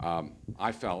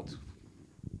 I felt,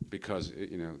 because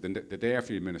you know, the day after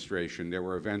the administration, there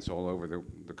were events all over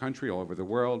the country, all over the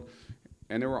world,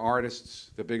 and there were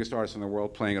artists, the biggest artists in the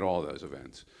world, playing at all those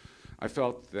events. I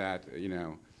felt that, you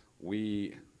know,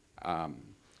 we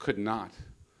could not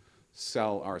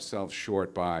sell ourselves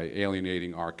short by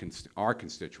alienating our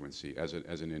constituency as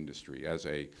an industry, as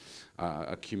a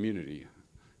community.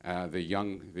 The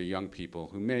young people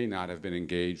who may not have been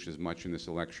engaged as much in this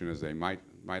election as they might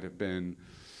have been,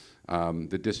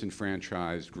 the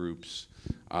disenfranchised groups,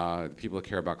 people that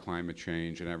care about climate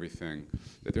change and everything.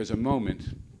 That there's a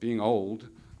moment, being old,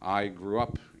 I grew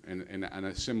up in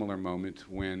a similar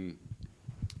moment when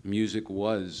music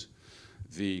was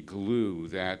the glue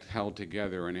that held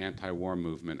together an anti-war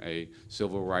movement, a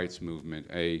civil rights movement,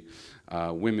 a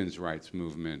women's rights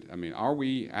movement. I mean, are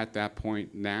we at that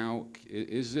point now?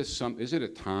 Is it a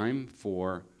time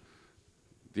for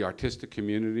the artistic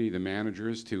community, the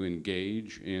managers, to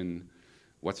engage in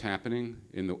what's happening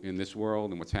in this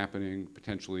world and what's happening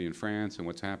potentially in France and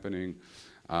what's happening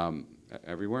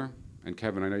everywhere? And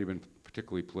Kevin, I know you've been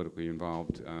particularly politically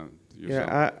involved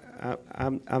yourself. Yeah,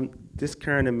 I'm this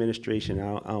current administration,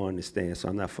 I don't understand, so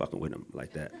I'm not fucking with them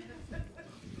like that.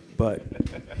 But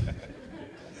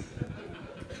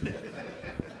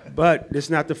it's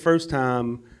not the first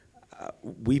time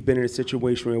we've been in a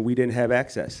situation where we didn't have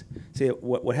access. See,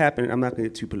 what happened, I'm not gonna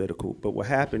get too political, but what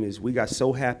happened is we got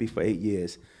so happy for 8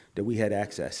 years that we had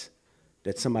access,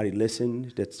 that somebody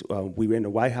listened, that we were in the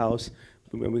White House.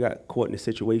 When we got caught in the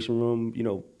Situation Room, you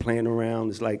know, playing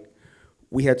around, it's like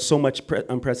we had so much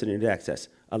unprecedented access.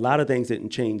 A lot of things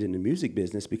didn't change in the music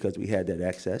business because we had that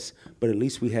access, but at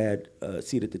least we had a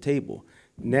seat at the table.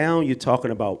 Now you're talking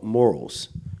about morals.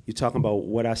 You're talking about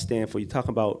what I stand for. You're talking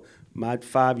about my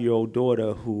 5-year-old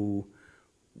daughter who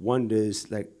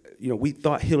wonders, like, you know, we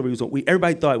thought Hillary was,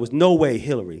 everybody thought it was no way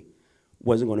Hillary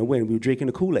wasn't gonna win. We were drinking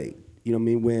the Kool-Aid. You know what I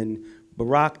mean? When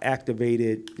Barack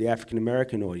activated the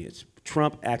African-American audience,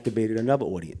 Trump activated another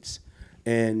audience,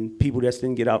 and people just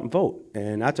didn't get out and vote.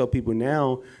 And I tell people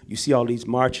now, you see all these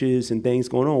marches and things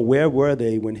going on. Where were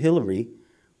they when Hillary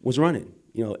was running?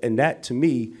 You know, and that, to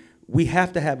me, we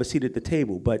have to have a seat at the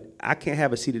table, but I can't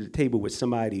have a seat at the table with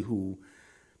somebody who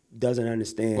doesn't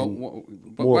understand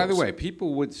but by the way,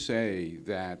 people would say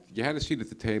that you had a seat at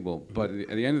the table, but at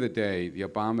the end of the day, the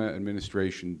Obama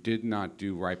administration did not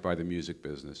do right by the music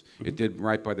business. It did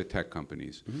right by the tech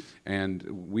companies. And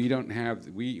we didn't have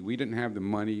the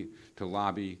money to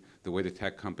lobby the way the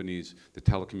tech companies, the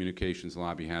telecommunications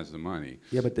lobby has the money.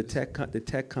 Yeah, but the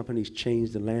tech companies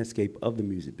changed the landscape of the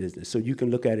music business. So you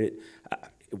can look at it,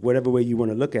 whatever way you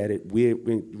want to look at it. We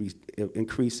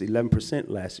increased 11%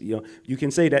 last year. You know, you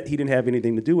can say that he didn't have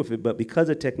anything to do with it, but because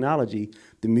of technology,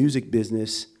 the music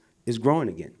business is growing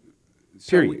again.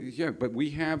 Period. Yeah, but we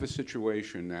have a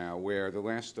situation now where the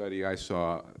last study I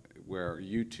saw, where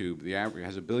YouTube, the average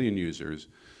has 1 billion users,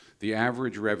 the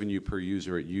average revenue per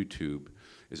user at YouTube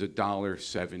is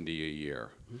 $1.70 a year.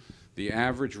 The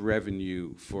average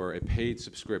revenue for a paid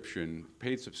subscription,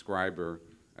 paid subscriber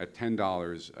at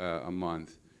 $10 a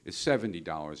month is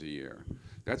 $70 a year.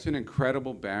 That's an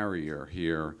incredible barrier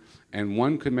here, and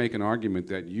one could make an argument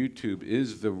that YouTube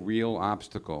is the real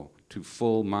obstacle to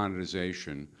full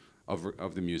monetization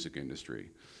of the music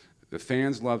industry. The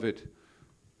fans love it,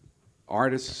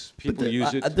 artists, people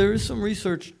use it. There is some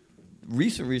research,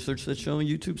 recent research that's showing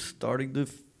YouTube's starting to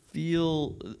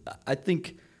feel, I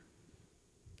think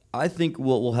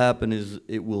what will happen is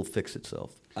it will fix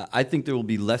itself. I think there will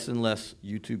be less and less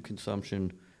YouTube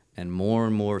consumption and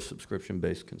more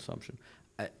subscription-based consumption.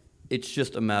 It's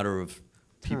just a matter of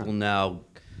people now.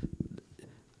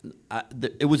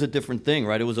 It was a different thing,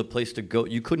 right? It was a place to go.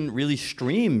 You couldn't really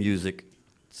stream music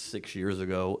 6 years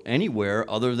ago anywhere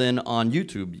other than on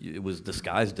YouTube. It was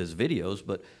disguised as videos,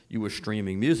 but you were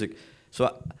streaming music.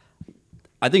 So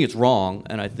I think it's wrong,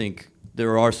 and I think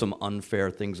there are some unfair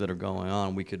things that are going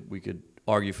on. We could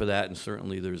argue for that, and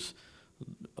certainly there's,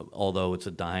 although it's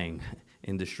a dying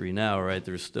industry now, right?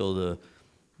 There's still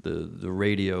the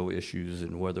radio issues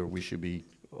and whether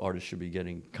artists should be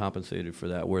getting compensated for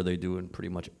that, where they do in pretty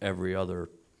much every other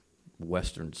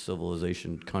Western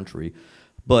civilization country.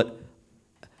 But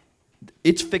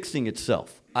it's fixing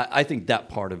itself. I think that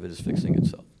part of it is fixing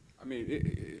itself. I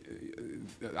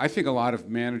mean, I think a lot of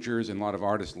managers and a lot of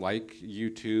artists like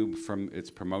YouTube from its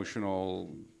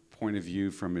promotional point of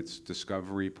view, from its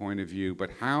discovery point of view, but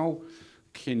how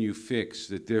can you fix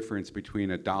the difference between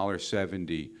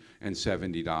 $1.70 and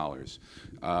 $70?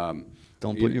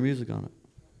 Don't put your music on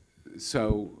it.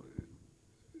 So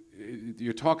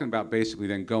you're talking about basically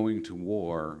then going to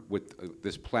war with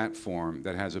this platform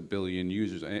that has 1 billion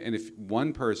users. And if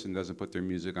one person doesn't put their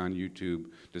music on YouTube,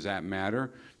 does that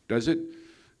matter? Does it?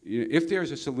 If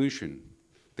there's a solution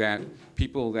that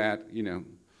people that,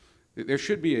 there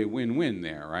should be a win-win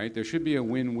there, right? There should be a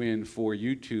win-win for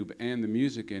YouTube and the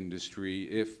music industry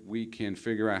if we can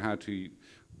figure out how to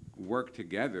work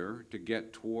together to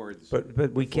get towards.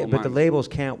 But we can't. But the labels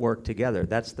can't work together.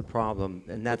 That's the problem,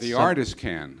 and that's the artists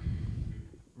can.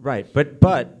 Right,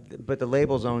 but the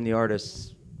labels own the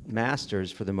artists'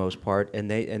 masters for the most part,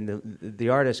 and the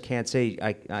artist can't say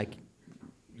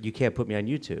you can't put me on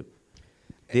YouTube.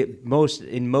 In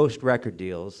most record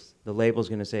deals, the label's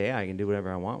going to say, yeah, I can do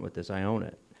whatever I want with this. I own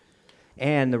it.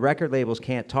 And the record labels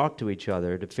can't talk to each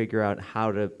other to figure out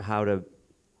how to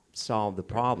solve the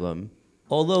problem.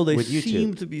 Although they with YouTube.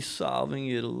 seem to be solving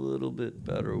it a little bit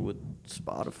better with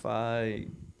Spotify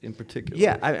in particular.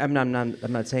 Yeah, I'm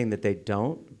not saying that they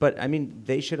don't, but I mean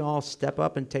they should all step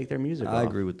up and take their music off. I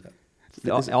agree with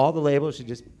that. All the labels should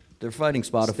just. They're fighting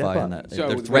Spotify on that. So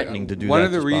they're threatening to do that. One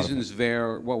of the to reasons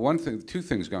two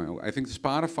things going on. I think the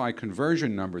Spotify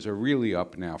conversion numbers are really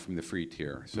up now from the free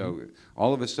tier. So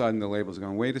all of a sudden the labels are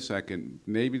going, wait a second,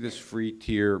 maybe this free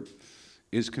tier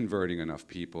is converting enough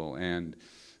people, and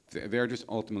they're just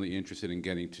ultimately interested in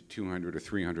getting to 200 or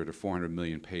 300 or 400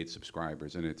 million paid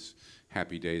subscribers, and it's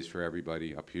happy days for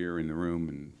everybody up here in the room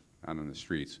and out on the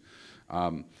streets.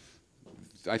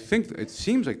 I think it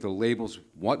seems like the labels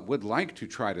would like to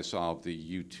try to solve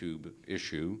the YouTube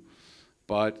issue,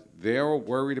 but they're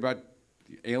worried about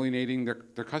alienating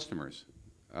their customers,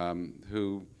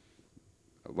 who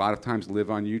a lot of times live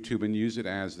on YouTube and use it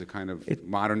as the kind of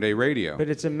modern-day radio. But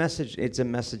it's a message. It's a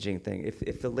messaging thing.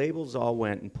 If the labels all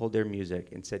went and pulled their music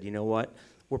and said, you know what,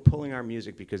 we're pulling our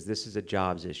music because this is a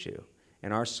jobs issue,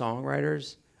 and our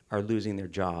songwriters are losing their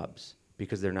jobs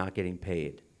because they're not getting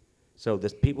paid. So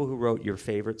the people who wrote your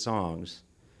favorite songs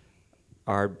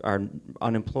are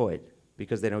unemployed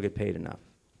because they don't get paid enough.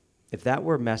 If that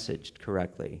were messaged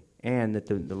correctly, and that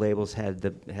the labels had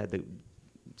the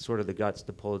sort of the guts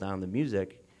to pull down the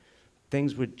music,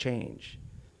 things would change.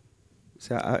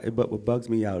 So, but what bugs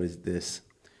me out is this: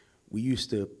 we used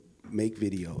to make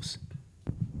videos.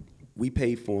 We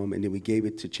paid for them, and then we gave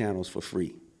it to channels for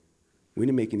free. We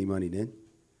didn't make any money then,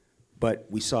 but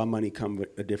we saw money come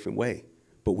a different way.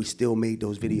 But we still made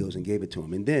those videos and gave it to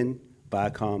them. And then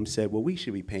Viacom said, well, we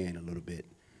should be paying a little bit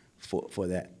for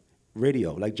that.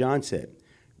 Radio, like John said,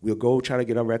 we'll go try to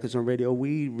get our records on radio.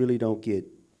 We really don't get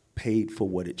paid for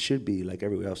what it should be, like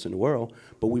everywhere else in the world,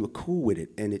 but we were cool with it,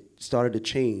 and it started to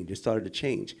change. It started to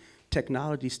change.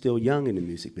 Technology's still young in the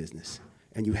music business,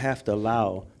 and you have to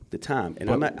allow the time. And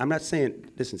I'm not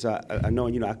saying, listen, so I know,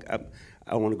 you know, I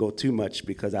don't want to go too much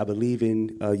because I believe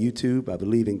in YouTube. I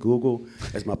believe in Google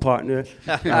as my partner.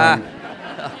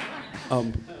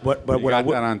 But You what got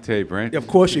that on tape, right? of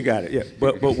course you got it. Yeah.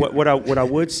 But what I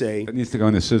would say. That needs to go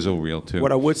in the sizzle reel too.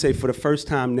 What I would say, for the first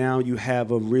time now, you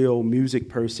have a real music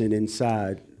person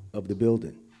inside of the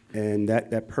building, and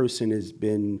that person has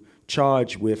been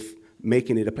charged with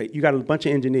making it a. You got a bunch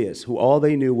of engineers who all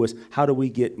they knew was how do we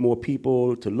get more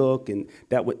people to look, and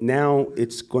that would now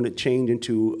it's going to change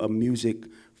into a music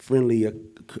friendly,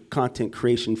 content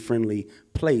creation friendly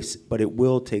place, but it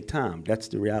will take time. That's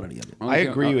the reality of it. I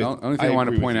agree with- Only thing I I want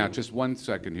to agree with point you. out, just 1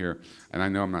 second here, and I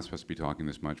know I'm not supposed to be talking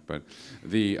this much, but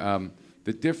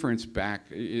the difference back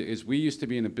is we used to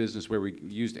be in a business where we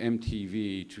used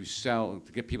MTV to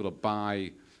get people to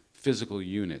buy physical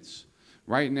units.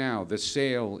 Right now, the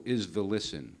sale is the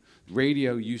listen.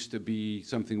 Radio used to be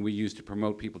something we used to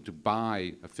promote people to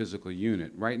buy a physical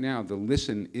unit. Right now, the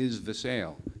listen is the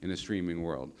sale in the streaming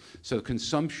world. So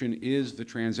consumption is the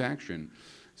transaction.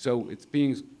 So it's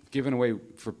being given away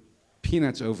for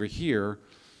peanuts over here,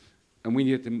 and we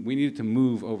needed to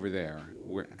move over there.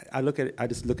 I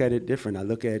just look at it different. I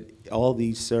look at all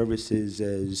these services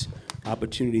as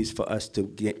opportunities for us to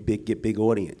get big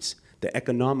audience. The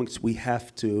economics we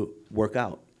have to work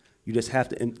out. You just have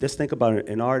to, and just think about it,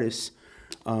 an artist,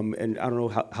 and I don't know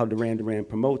how Duran Duran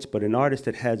promotes, but an artist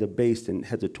that has a base and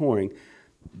has a touring,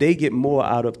 they get more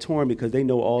out of touring because they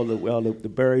know all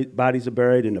the bodies are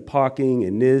buried in the parking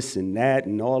and this and that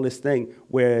and all this thing,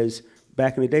 whereas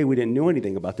back in the day, we didn't know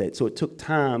anything about that. So it took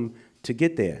time to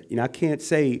get there. You know, I can't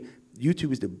say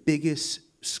YouTube is the biggest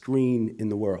screen in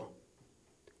the world.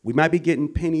 We might be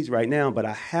getting pennies right now, but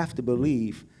I have to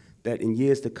believe that in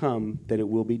years to come that it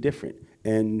will be different.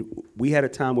 And we had a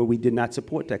time where we did not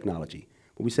support technology.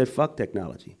 We said fuck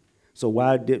technology. So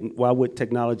why would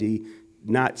technology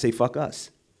not say fuck us?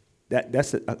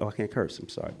 That's I can't curse. I'm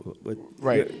sorry. But,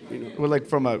 Right. you know. Well, like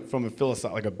from a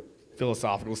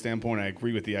philosophical standpoint, I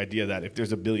agree with the idea that if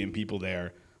there's 1 billion people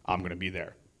there, I'm going to be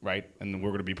there, right? And then we're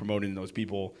going to be promoting those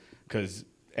people because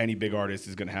any big artist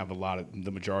is going to have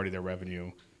the majority of their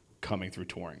revenue coming through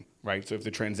touring, right? So if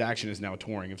the transaction is now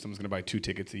touring, if someone's going to buy 2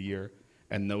 tickets a year,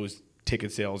 and those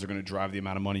ticket sales are going to drive the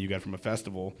amount of money you get from a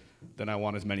festival, then I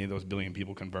want as many of those 1 billion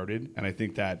people converted. And I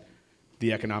think that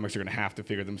the economics are going to have to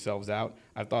figure themselves out.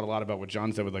 I've thought a lot about what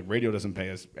John said with like radio doesn't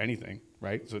pay us anything,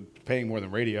 right? So paying more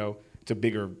than radio, it's a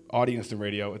bigger audience than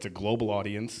radio. It's a global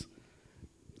audience.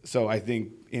 So I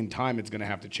think in time it's going to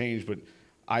have to change, but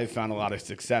I've found a lot of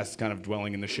success kind of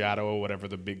dwelling in the shadow of whatever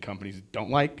the big companies don't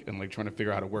like and like trying to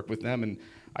figure out how to work with them. And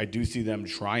I do see them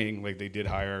trying, like they did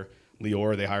hire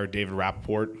Lior, they hired David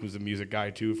Rappaport, who's a music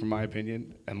guy too, from my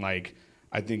opinion. And like,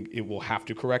 I think it will have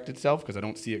to correct itself because I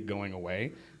don't see it going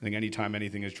away. I think anytime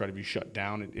anything is trying to be shut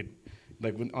down,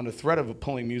 like on the threat of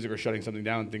pulling music or shutting something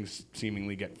down, things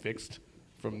seemingly get fixed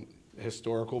from a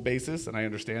historical basis, and I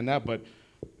understand that. But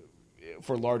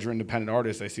for larger independent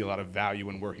artists, I see a lot of value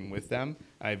in working with them.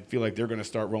 I feel like they're going to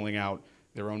start rolling out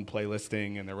their own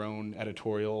playlisting and their own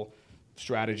editorial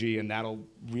strategy, and that'll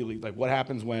really, like, what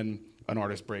happens when an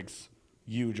artist breaks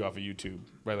huge off of YouTube,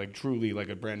 right? Like truly, like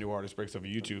a brand new artist breaks off of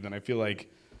YouTube, then I feel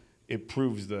like it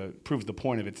proves the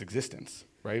point of its existence,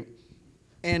 right?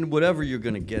 And whatever you're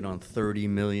going to get on 30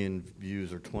 million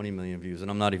views or 20 million views,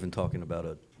 and I'm not even talking about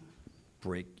a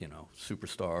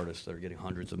superstar artists that are getting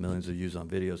hundreds of millions of views on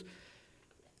videos.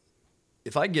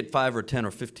 If I get 5 or 10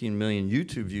 or 15 million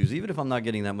YouTube views, even if I'm not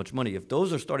getting that much money, if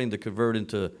those are starting to convert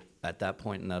into, at that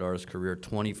point in that artist's career,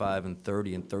 $25 and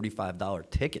 $30 and $35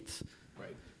 tickets,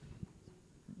 Right.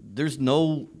 there's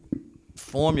no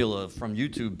formula from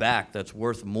YouTube back that's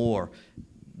worth more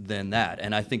than that.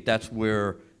 And I think that's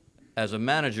where, as a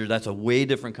manager, that's a way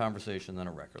different conversation than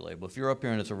a record label. If you're up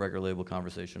here and it's a record label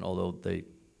conversation, although they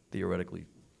theoretically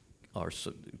are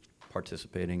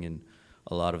participating in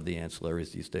a lot of the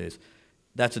ancillaries these days,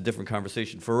 that's a different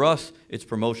conversation. For us, it's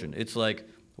promotion. It's like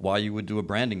why you would do a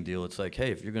branding deal. It's like,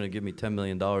 hey, if you're going to give me $10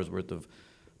 million worth of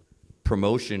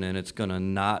promotion and it's going to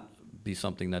not be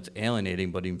something that's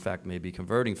alienating, but in fact maybe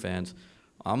converting fans,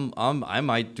 I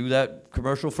might do that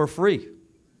commercial for free.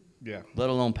 Yeah. Let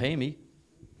alone pay me.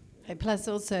 Plus,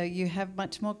 also, you have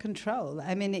much more control.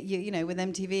 I mean, you know, with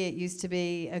MTV, it used to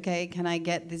be, okay, can I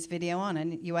get this video on?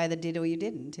 And you either did or you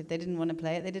didn't. If they didn't want to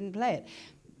play it, they didn't play it.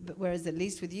 But whereas at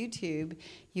least with YouTube,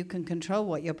 you can control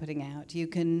what you're putting out. You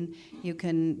can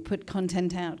put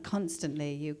content out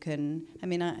constantly. You can, I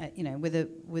mean, with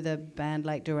a band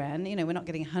like Duran, we're not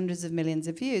getting hundreds of millions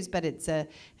of views, but it's a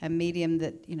medium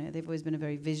that, they've always been a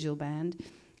very visual band.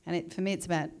 And for me, it's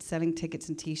about selling tickets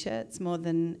and T-shirts more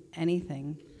than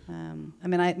anything.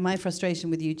 My frustration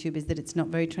with YouTube is that it's not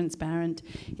very transparent.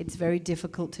 It's very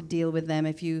difficult to deal with them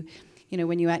if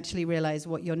when you actually realize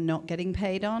what you're not getting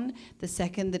paid on. The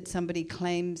second that somebody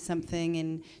claims something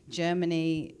in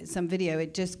Germany, some video,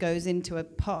 it just goes into a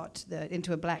pot,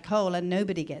 into a black hole, and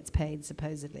nobody gets paid,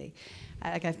 supposedly.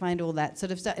 I find all that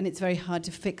sort of stuff, and it's very hard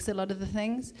to fix a lot of the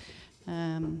things.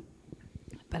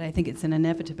 But I think it's an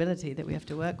inevitability that we have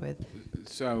to work with.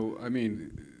 So,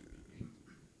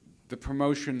 the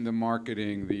promotion, the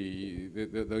marketing,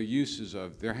 the uses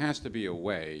of, there has to be a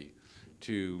way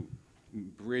to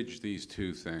bridge these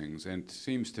two things. And it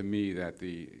seems to me that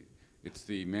it's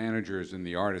the managers in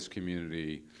the artist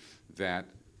community that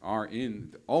are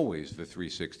in always the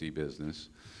 360 business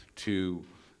to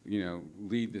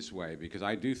lead this way, because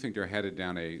I do think they're headed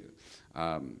down a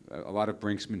lot of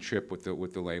brinksmanship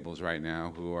with the labels right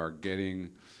now, who are getting,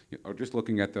 or just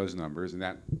looking at those numbers, and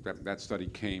that study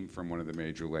came from one of the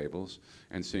major labels,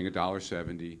 and seeing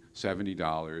 $1.70,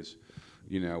 $70.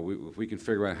 If we can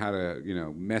figure out how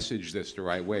to message this the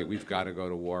right way, we've got to go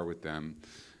to war with them.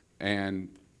 And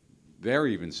they're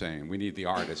even saying we need the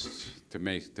artists to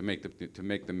make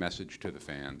the message to the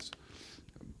fans.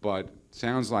 But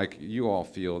sounds like you all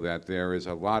feel that there is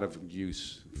a lot of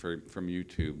use from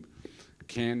YouTube.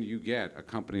 Can you get a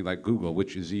company like Google,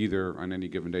 which is either on any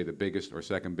given day the biggest or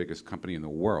second biggest company in the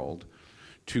world,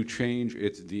 to change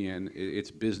its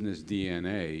business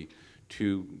DNA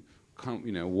to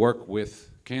work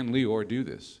with? Can Lior do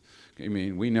this?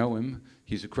 We know him.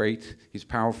 He's great. He's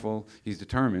powerful. He's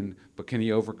determined. But can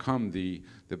he overcome the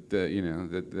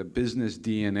business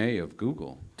DNA of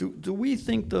Google? Do we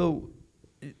think, though,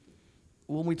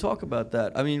 when we talk about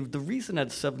that, the reason that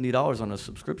 $70 on a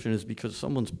subscription is because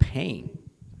someone's paying,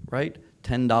 right?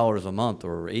 $10 a month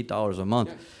or $8 a month.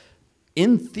 Yes.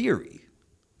 In theory,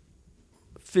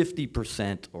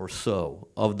 50% or so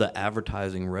of the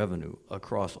advertising revenue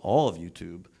across all of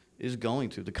YouTube is going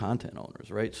to the content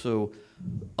owners, right? So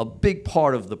a big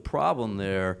part of the problem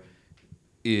there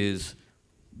is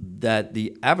that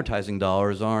the advertising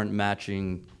dollars aren't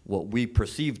matching what we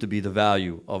perceive to be the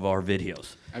value of our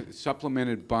videos.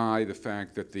 Supplemented by the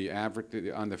fact that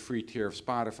on the free tier of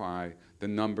Spotify, the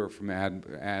number from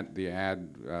the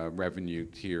ad revenue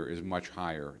tier is much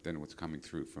higher than what's coming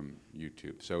through from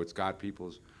YouTube. So it's got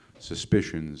people's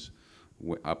suspicions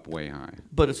up way high.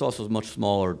 But it's also a much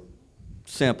smaller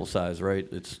sample size, right?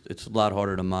 It's a lot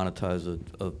harder to monetize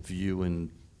a view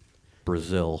in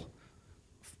Brazil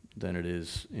than it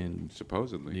is in,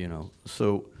 supposedly.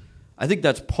 So I think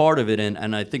that's part of it,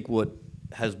 and I think what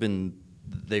has been,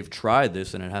 they've tried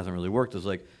this and it hasn't really worked, is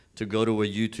like to go to a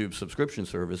YouTube subscription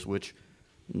service, which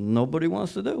nobody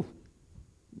wants to do.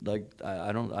 Like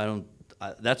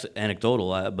that's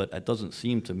anecdotal, but it doesn't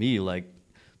seem to me like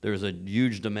there's a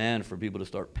huge demand for people to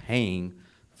start paying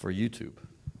for YouTube.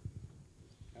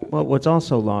 Well, what's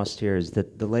also lost here is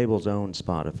that the labels own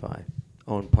Spotify,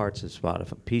 own parts of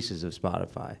Spotify, pieces of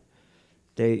Spotify.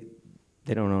 They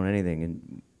don't own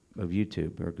anything of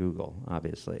YouTube or Google,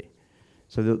 obviously.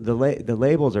 So the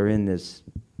labels are in this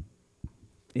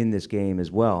game as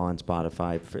well on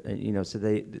Spotify. So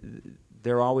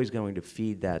they're always going to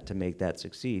feed that to make that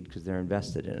succeed because they're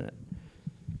invested in it.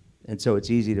 And so it's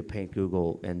easy to paint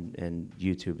Google and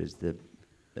YouTube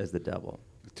as the devil.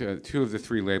 Two of the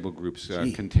three label groups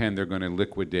contend they're going to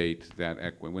liquidate that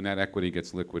equity. When that equity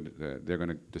gets liquid, they're going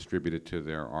to distribute it to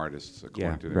their artists.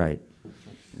 According to them. Right.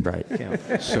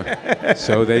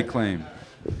 So they claim.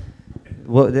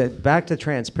 Well, back to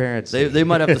transparency. They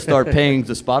might have to start paying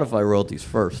the Spotify royalties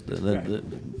first,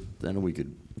 and then we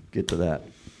could get to that.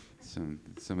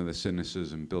 Some of the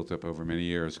cynicism built up over many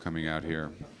years coming out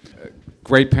here.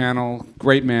 Great panel,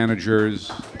 great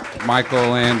managers,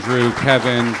 Michael, Andrew,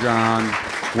 Kevin, John,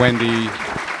 Wendy.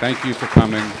 Thank you for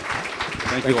coming.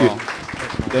 Thank you all.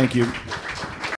 Thank you.